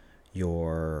health,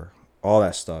 all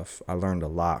that stuff. I learned a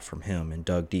lot from him and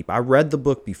dug deep. I read the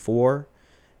book before,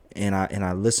 and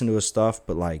I listened to his stuff,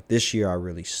 but like this year I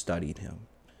really studied him,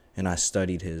 and I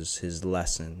studied his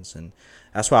lessons, and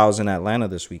that's why I was in Atlanta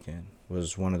this weekend.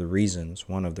 Was one of the reasons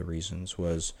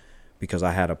was because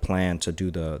I had a plan to do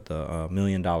the $1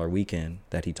 million weekend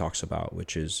that he talks about,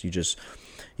 which is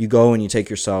you go and you take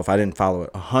yourself. I didn't follow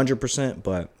it 100%,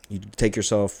 but you take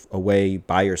yourself away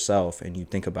by yourself and you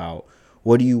think about,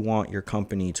 what do you want your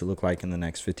company to look like in the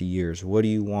next 50 years? What do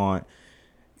you want?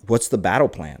 What's the battle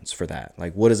plans for that?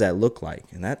 Like, what does that look like?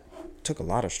 And that took a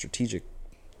lot of strategic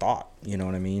thought. You know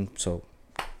what I mean? So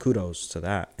kudos to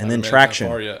that. And then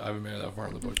Traction. I haven't made it that far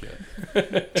in the book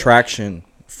yet. Traction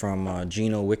from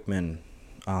Gino Wickman.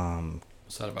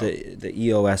 What's that about? The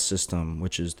EOS system,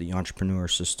 which is the entrepreneur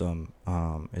system.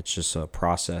 It's just a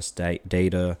process,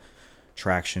 data,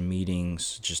 traction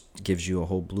meetings, just gives you a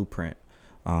whole blueprint.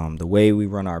 The way we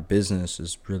run our business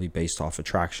is really based off of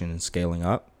traction and scaling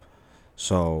up.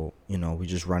 So, we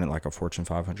just run it like a Fortune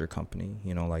 500 company.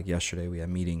 Like yesterday we had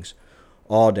meetings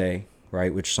all day,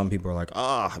 right? Which some people are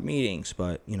like, meetings.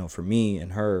 But, for me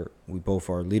and her, we both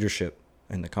are leadership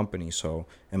in the company. So,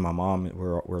 and my mom,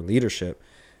 we're leadership.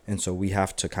 And so we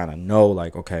have to kind of know,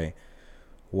 like, okay,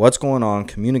 what's going on,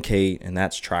 communicate, and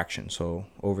that's traction. So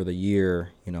over the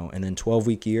year, and then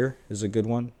 12-week year is a good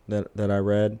one that I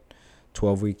read.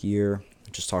 12-week year,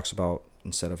 it just talks about,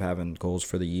 instead of having goals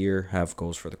for the year, have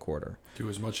goals for the quarter. Do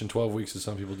as much in 12 weeks as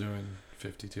some people do in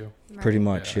 52. Right. Pretty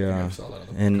much, yeah. I saw that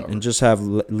on the And just have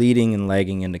leading and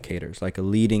lagging indicators. Like a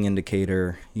leading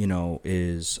indicator,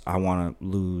 is I want to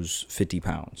lose 50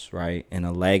 pounds, right? And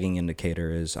a lagging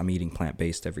indicator is I'm eating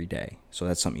plant-based every day. So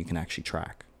that's something you can actually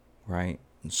track, right?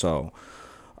 And so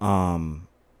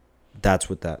that's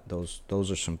what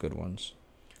those are some good ones.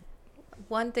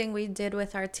 one thing we did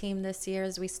with our team this year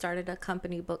is we started a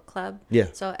company book club. Yeah.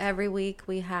 So every week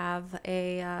we have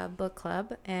a book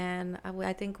club, and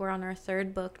I think we're on our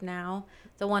third book now.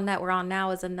 The one that we're on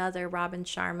now is another Robin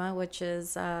Sharma, which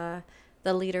is the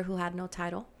leader who had no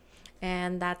title,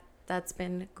 and that's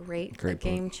been great. Great a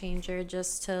game changer,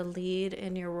 just to lead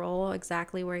in your role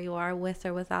exactly where you are, with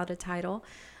or without a title.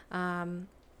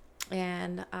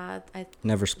 And I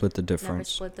Never split the never difference.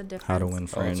 split the difference. How to win Oh,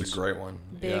 friends. that's a great one.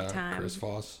 Big time. Chris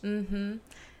Voss. Mm-hmm.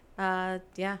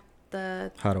 Yeah.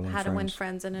 The How to win How to Win friends.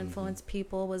 Friends and Influence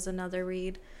People was another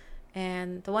read.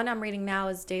 And the one I'm reading now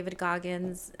is David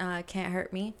Goggins, Can't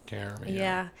Hurt Me. Can't remember.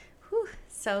 Yeah. Whew,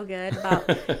 so good about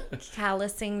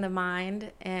callousing the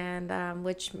mind, and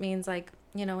which means, like,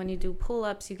 you know, when you do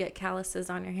pull-ups, you get calluses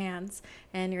on your hands,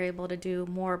 and you're able to do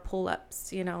more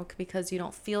pull-ups, you know, because you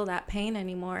don't feel that pain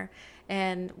anymore.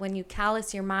 And when you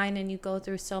callous your mind and you go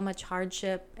through so much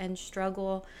hardship and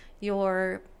struggle,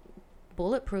 you're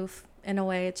bulletproof in a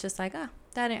way. It's just like, that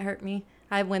didn't hurt me.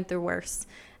 I went through worse.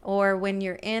 Or when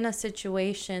you're in a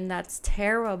situation that's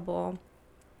terrible,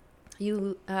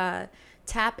 you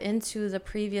tap into the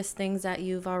previous things that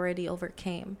you've already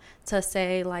overcame to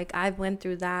say, like, I've went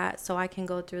through that, so I can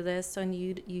go through this. And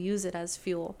you use it as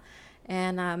fuel.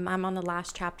 And I'm on the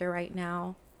last chapter right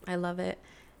now. I love it.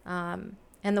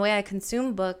 And the way I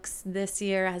consume books this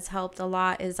year has helped a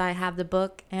lot. Is I have the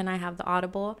book and I have the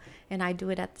Audible, and I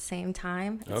do it at the same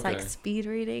time. It's like Okay. speed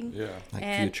reading. Yeah. Like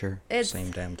And Future, it's-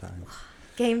 same damn time.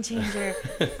 Game changer.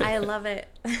 I love it.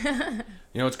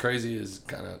 You know what's crazy is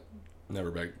kind of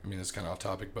it's kind of off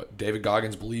topic, but David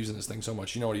Goggins believes in this thing so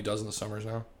much. You know what he does in the summers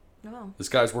now? No. This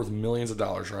guy's worth millions of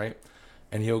dollars, right?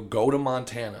 And he'll go to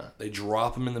Montana. They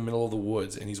drop him in the middle of the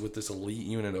woods, and he's with this elite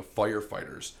unit of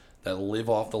firefighters that live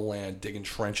off the land, digging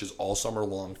trenches all summer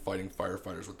long, fighting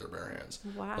firefighters with their bare hands.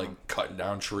 Wow. Like cutting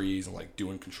down trees and like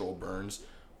doing controlled burns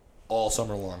all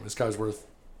summer long. This guy's worth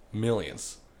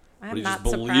millions. But I'm he just not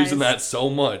believes in surprised. that so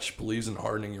much, believes in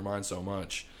hardening your mind so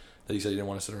much, that he said he didn't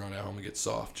want to sit around at home and get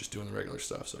soft just doing the regular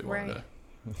stuff. So he wanted Right.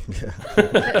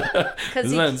 to.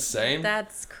 Isn't that insane?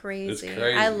 That's crazy.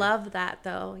 crazy. I love that,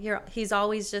 though. He's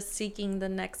always just seeking the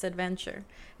next adventure.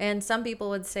 And some people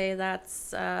would say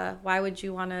that's why would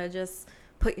you want to just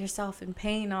put yourself in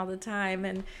pain all the time?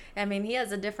 And I mean, he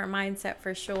has a different mindset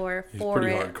for sure. He's for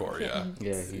pretty it. hardcore, yeah.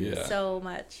 Yeah. So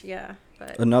much, yeah.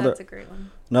 But Another- that's a great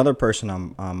one. Another person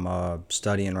I'm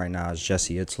studying right now is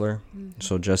Jesse Itzler.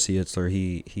 So Jesse Itzler,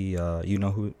 he you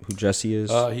know who Jesse is?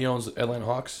 He owns Atlanta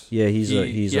Hawks. Yeah, he's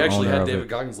he the actually owner had of David it.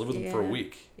 Goggins live with him for a Yeah.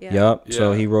 week. Yeah. Yep.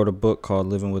 So Yeah. he wrote a book called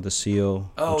Living with a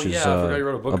Seal, Oh, which is yeah, I forgot he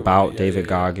wrote a book about about it. Yeah, David yeah.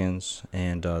 Goggins,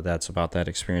 and that's about that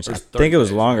experience. I There's think 30 it was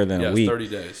days, longer right? than Yeah, a it's week. 30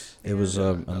 days. It was Yeah, a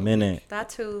about a minute.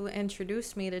 That's who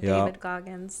introduced me to Yeah. David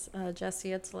Goggins, Jesse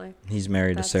Itzler. He's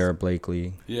married That's- to Sarah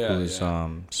Blakely, Yeah, who's yeah.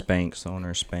 Spanx, the owner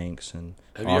of Spanx, and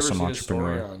Have you awesome ever seen a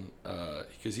story entrepreneur. on,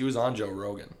 because he was on Joe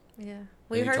Rogan. Yeah.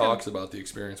 And he heard talks him. about the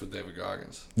experience with David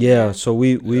Goggins. Yeah, so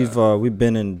we've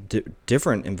been in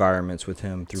different environments with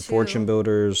him through Too. Fortune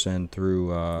Builders and through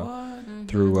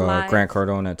Live. Grant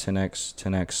Cardone at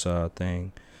 10x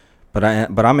thing. But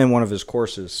I'm in one of his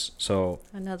courses, so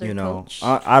Another you know coach.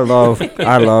 I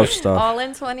love stuff. All in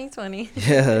 2020.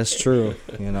 Yeah, that's true.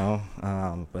 You know,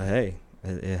 but hey,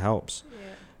 it helps.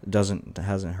 It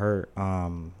hasn't hurt.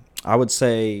 I would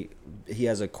say he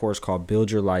has a course called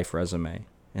Build Your Life Resume,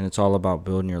 and it's all about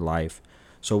building your life.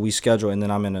 So we schedule, and then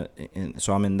I'm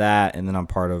in that, and then I'm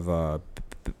part of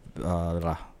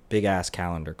Big Ass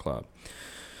Calendar Club,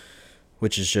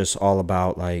 which is just all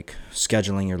about like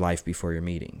scheduling your life before your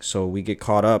meeting. So we get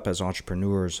caught up as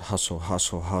entrepreneurs, hustle,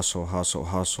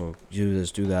 do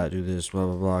this, do that, do this, blah,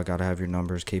 blah, blah. Got to have your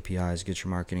numbers, KPIs, get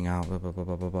your marketing out, blah, blah, blah,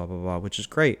 blah, blah, blah, blah, blah, which is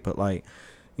great. But like,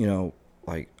 you know,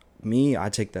 like me, I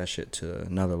take that shit to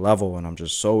another level and I'm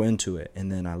just so into it.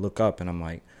 And then I look up and I'm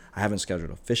like, I haven't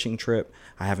scheduled a fishing trip.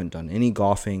 I haven't done any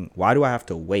golfing. Why do I have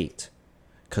to wait?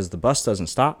 Because the bus doesn't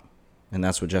stop. And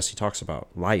that's what Jesse talks about.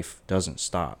 Life doesn't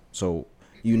stop. So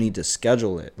you need to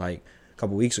schedule it. Like a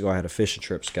couple weeks ago, I had a fishing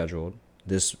trip scheduled.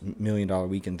 This $1 million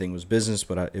weekend thing was business,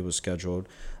 but it was scheduled.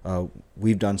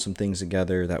 We've done some things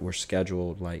together that were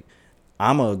scheduled. Like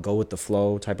I'm a go with the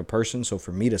flow type of person. So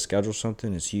for me to schedule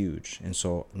something is huge. And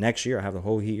so next year, I have the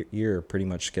whole year pretty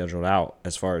much scheduled out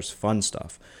as far as fun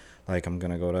stuff. Like I'm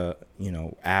going to go to,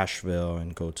 Asheville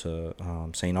and go to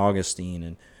St. Augustine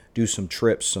and do some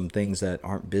trips, some things that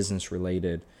aren't business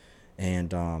related.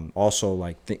 And also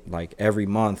like every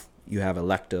month you have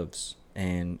electives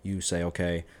and you say,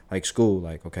 okay, like school,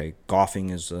 like, okay, golfing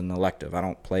is an elective. I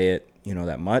don't play it,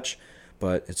 that much,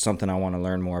 but it's something I want to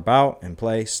learn more about and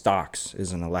play. Stocks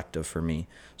is an elective for me.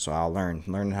 So I'll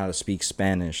learn how to speak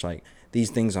Spanish. Like these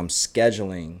things I'm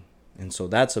scheduling. And so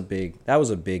that was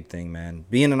a big thing, man.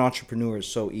 Being an entrepreneur is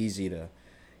so easy to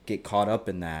get caught up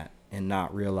in that and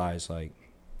not realize like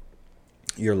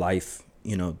your life,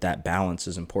 you know, that balance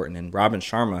is important. And Robin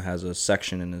Sharma has a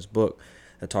section in his book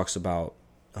that talks about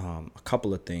a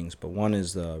couple of things, but one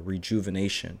is the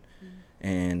rejuvenation.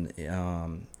 And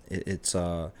it's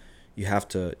you got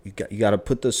to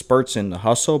put the spurts in the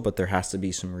hustle, but there has to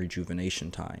be some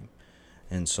rejuvenation time.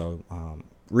 And so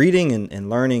reading and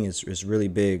learning is really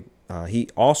big. He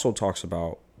also talks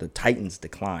about the Titans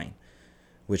decline,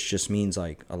 which just means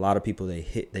like a lot of people,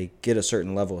 they get a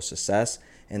certain level of success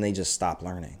and they just stop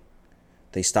learning.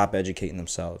 They stop educating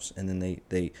themselves. And then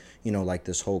they you know, like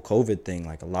this whole COVID thing,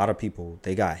 like a lot of people,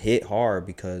 they got hit hard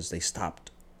because they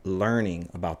stopped learning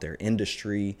about their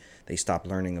industry. They stopped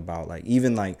learning about like,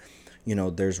 even like, you know,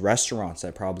 there's restaurants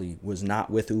that probably was not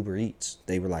with Uber Eats.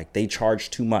 They were like, they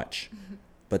charged too much.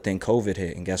 But then COVID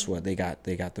hit, and guess what? They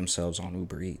got themselves on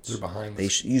Uber Eats. They're behind.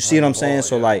 You see what I'm saying?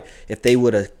 So like, if they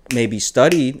would have maybe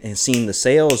studied and seen the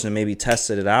sales and maybe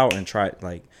tested it out and tried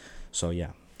like, so yeah,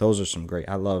 those are some great.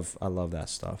 I love that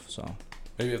stuff. So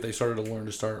maybe if they started to learn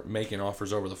to start making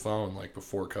offers over the phone like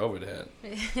before COVID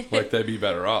hit, like they'd be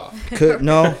better off.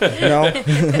 No.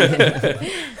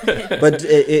 But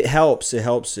it helps. It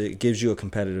helps. It gives you a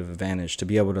competitive advantage to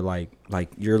be able to like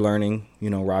you're learning,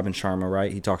 you know, Robin Sharma,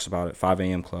 right? He talks about it, 5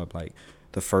 a.m. club, like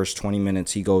the first 20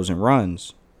 minutes he goes and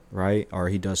runs, right? Or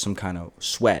he does some kind of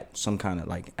sweat, some kind of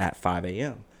like at 5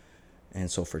 a.m. And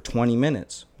so for 20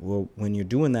 minutes, well, when you're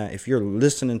doing that, if you're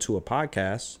listening to a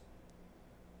podcast,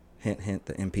 hint,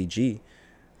 the MPG,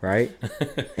 right?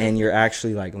 And you're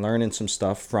actually like learning some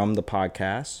stuff from the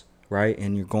podcast, right?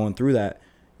 And you're going through that.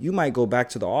 You might go back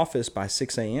to the office by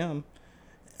 6 a.m.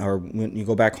 or when you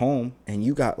go back home and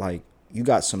you got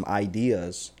some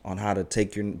ideas on how to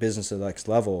take your business to the next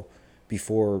level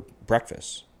before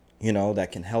breakfast, you know,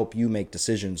 that can help you make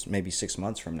decisions maybe 6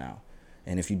 months from now.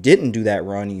 And if you didn't do that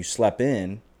run and you slept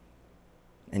in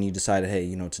and you decided, hey,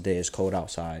 you know, today is cold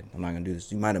outside, I'm not going to do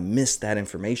this, you might have missed that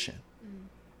information.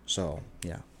 So,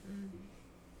 yeah.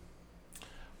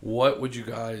 What would you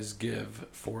guys give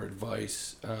for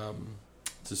advice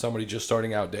to somebody just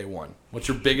starting out day one? What's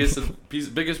your biggest piece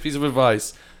of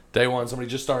advice day one, somebody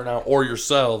just starting out, or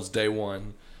yourselves day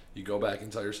one? You go back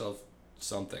and tell yourself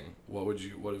something. What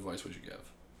advice would you give?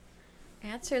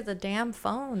 Answer the damn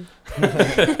phone.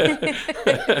 Yeah,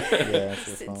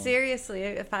 Seriously,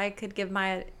 if I could give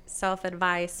myself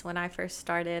advice when I first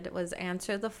started, it was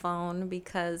answer the phone,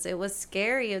 because it was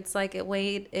scary. It's like it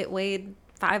weighed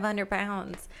 500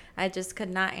 pounds. I just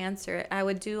could not answer it. I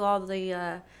would do all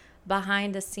the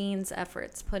behind the scenes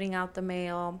efforts, putting out the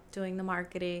mail, doing the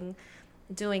marketing,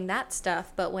 doing that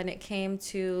stuff. But when it came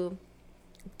to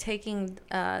taking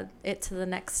it to the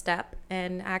next step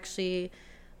and actually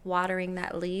watering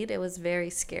that lead, it was very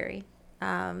scary.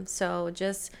 So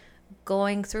just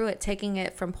going through it, taking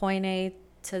it from point A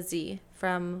to Z,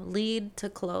 from lead to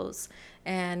close,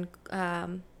 and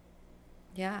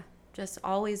just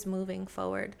always moving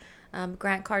forward.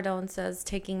 Grant Cardone says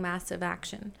taking massive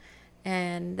action,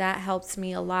 and that helps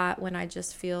me a lot when I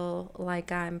just feel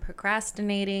like I'm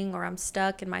procrastinating or I'm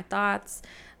stuck in my thoughts.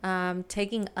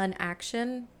 Taking an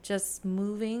action, just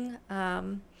moving,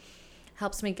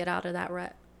 helps me get out of that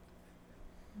rut.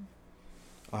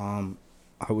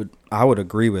 I would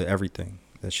agree with everything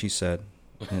that she said,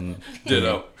 and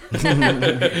Ditto.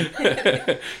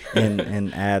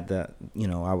 and add that, you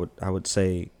know, I would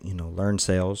say, you know, learn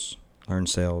sales,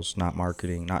 not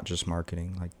marketing, not just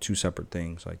marketing, like two separate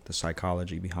things, like the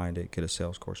psychology behind it. Get a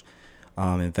sales course.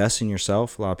 Invest in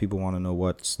yourself. A lot of people want to know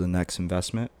what's the next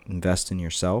investment. Invest in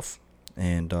yourself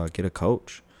and get a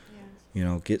coach. Yes. You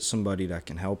know, get somebody that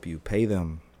can help you. Pay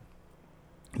them.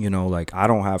 You know, like I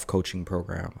don't have coaching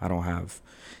program. I don't have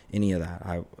any of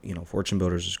that. Fortune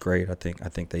Builders is great. I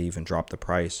think they even dropped the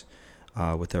price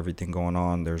with everything going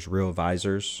on. There's Real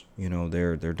Advisors. You know,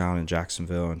 they're down in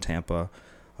Jacksonville and Tampa.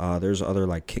 There's other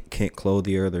like Kent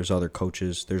Clothier. There's other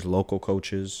coaches. There's local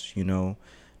coaches. You know,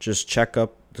 just check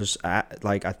up. I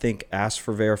think ask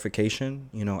for verification.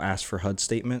 You know, ask for HUD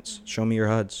statements. Mm-hmm. Show me your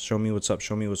HUDs. Show me what's up.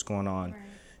 Show me what's going on. Right.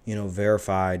 You know,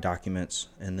 verify documents,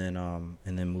 and then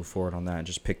move forward on that. And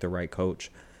just pick the right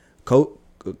coach.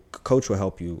 Coach will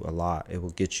help you a lot. It will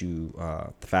get you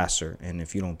faster. And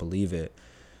if you don't believe it,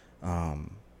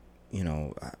 you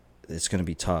know, it's going to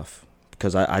be tough,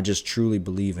 because I just truly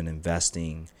believe in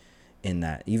investing in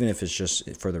that, even if it's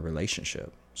just for the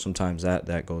relationship. Sometimes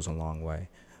that goes a long way.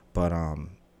 But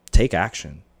take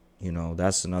action. You know,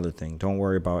 that's another thing. Don't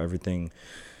worry about everything.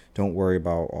 Don't worry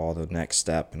about all the next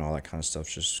step and all that kind of stuff.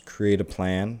 Just create a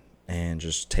plan and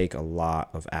just take a lot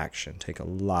of action.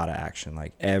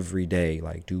 Like every day,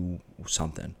 like do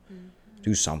something.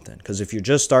 Do something. Because if you're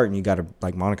just starting, you got to,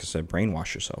 like Monica said,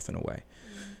 brainwash yourself in a way.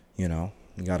 You know,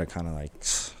 you got to kind of like,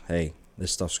 hey,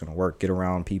 this stuff's going to work. Get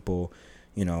around people,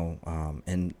 you know.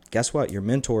 And guess what? Your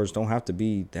mentors they don't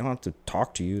have to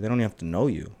talk to you. They don't even have to know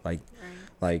you. Like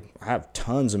I have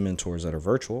tons of mentors that are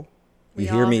virtual. We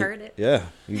hear all me? heard it. Yeah,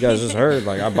 you guys just heard.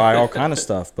 Like I buy all kind of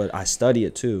stuff, but I study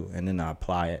it too, and then I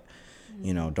apply it.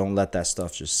 You know, don't let that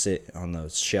stuff just sit on the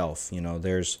shelf. You know,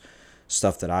 there's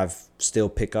stuff that I've still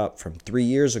pick up from 3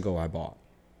 years ago I bought.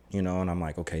 You know, and I'm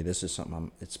like, okay, this is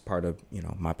something. It's part of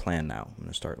my plan now. I'm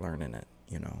gonna start learning it.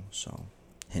 You know, so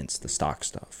hence the stock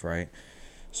stuff, right?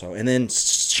 So and then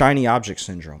shiny object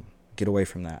syndrome. Get away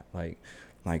from that.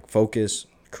 Like focus.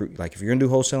 Like if you're gonna do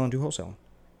wholesaling, do wholesaling.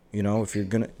 You know, if you're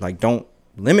gonna don't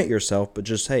limit yourself, but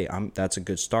just hey, that's a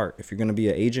good start. If you're gonna be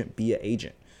an agent, be an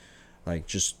agent. Like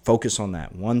just focus on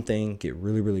that one thing, get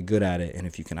really, really good at it, and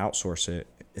if you can outsource it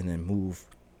and then move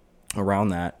around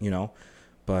that,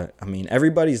 But I mean,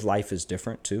 everybody's life is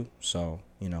different too, so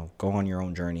go on your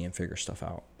own journey and figure stuff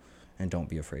out, and don't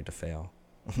be afraid to fail.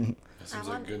 That seems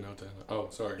like a good note to end. Oh,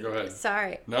 sorry. Go ahead.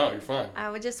 Sorry. No, you're fine. I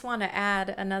would just want to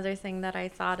add another thing that I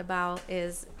thought about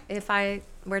is if I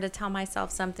were to tell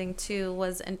myself something too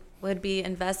would be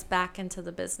invest back into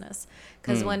the business.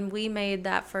 Because when we made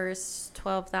that first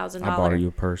 $12,000, I bought you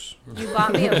a purse. You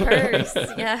bought me a purse.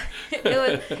 Yeah,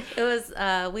 it was.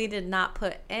 We did not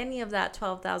put any of that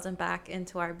 $12,000 back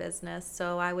into our business.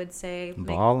 So I would say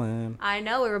balling. I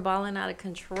know we were balling out of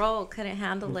control. Couldn't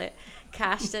handle it.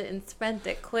 Cashed it and spent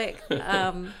it quick.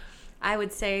 I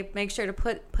would say make sure to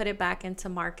put it back into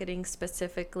marketing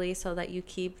specifically so that you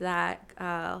keep that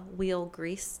wheel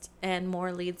greased and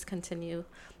more leads continue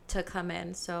to come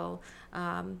in. So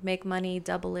make money,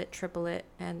 double it, triple it,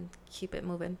 and keep it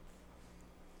moving.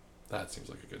 That seems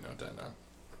like a good note to end on.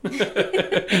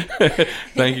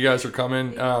 Thank you guys for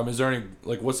coming. Is there any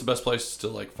what's the best place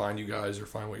to find you guys or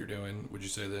find what you're doing? Would you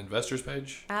say the investors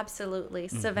page? Absolutely.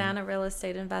 Savannah Real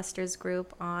Estate Investors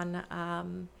Group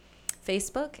on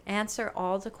Facebook. Answer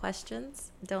all the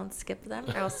questions. Don't skip them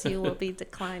or else you will be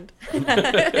declined.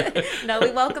 No,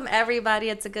 we welcome everybody.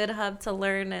 It's a good hub to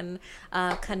learn and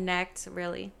connect,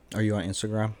 really. Are you on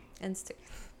Instagram?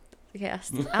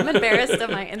 Yes. I'm embarrassed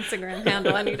of my Instagram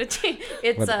handle. I need to change.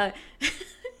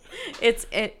 It's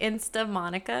Insta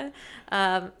Monica.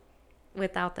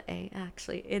 Without the A,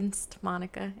 actually. Inst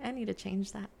Monica. I need to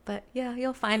change that. But yeah,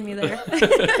 you'll find me there.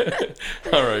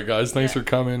 All right, guys. Thanks for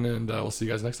coming, and we'll see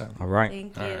you guys next time. All right.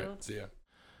 Thank you. All right. See ya.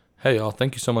 Hey, y'all.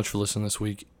 Thank you so much for listening this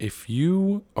week. If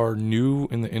you are new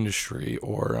in the industry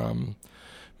or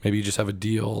maybe you just have a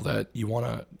deal that you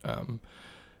want to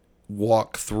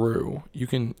walk through, you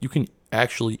can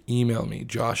actually email me,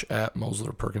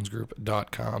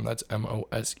 josh@moslerperkinsgroup.com. That's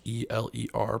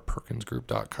MOSELER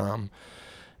perkinsgroup.com.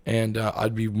 And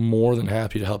I'd be more than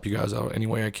happy to help you guys out any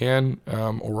way I can,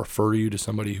 or refer you to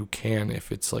somebody who can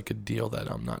if it's a deal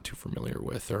that I'm not too familiar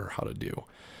with or how to do.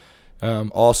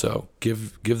 Also,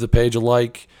 give the page a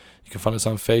like. You can find us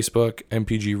on Facebook,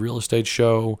 MPG Real Estate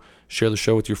Show. Share the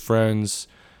show with your friends.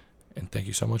 And thank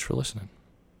you so much for listening.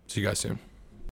 See you guys soon.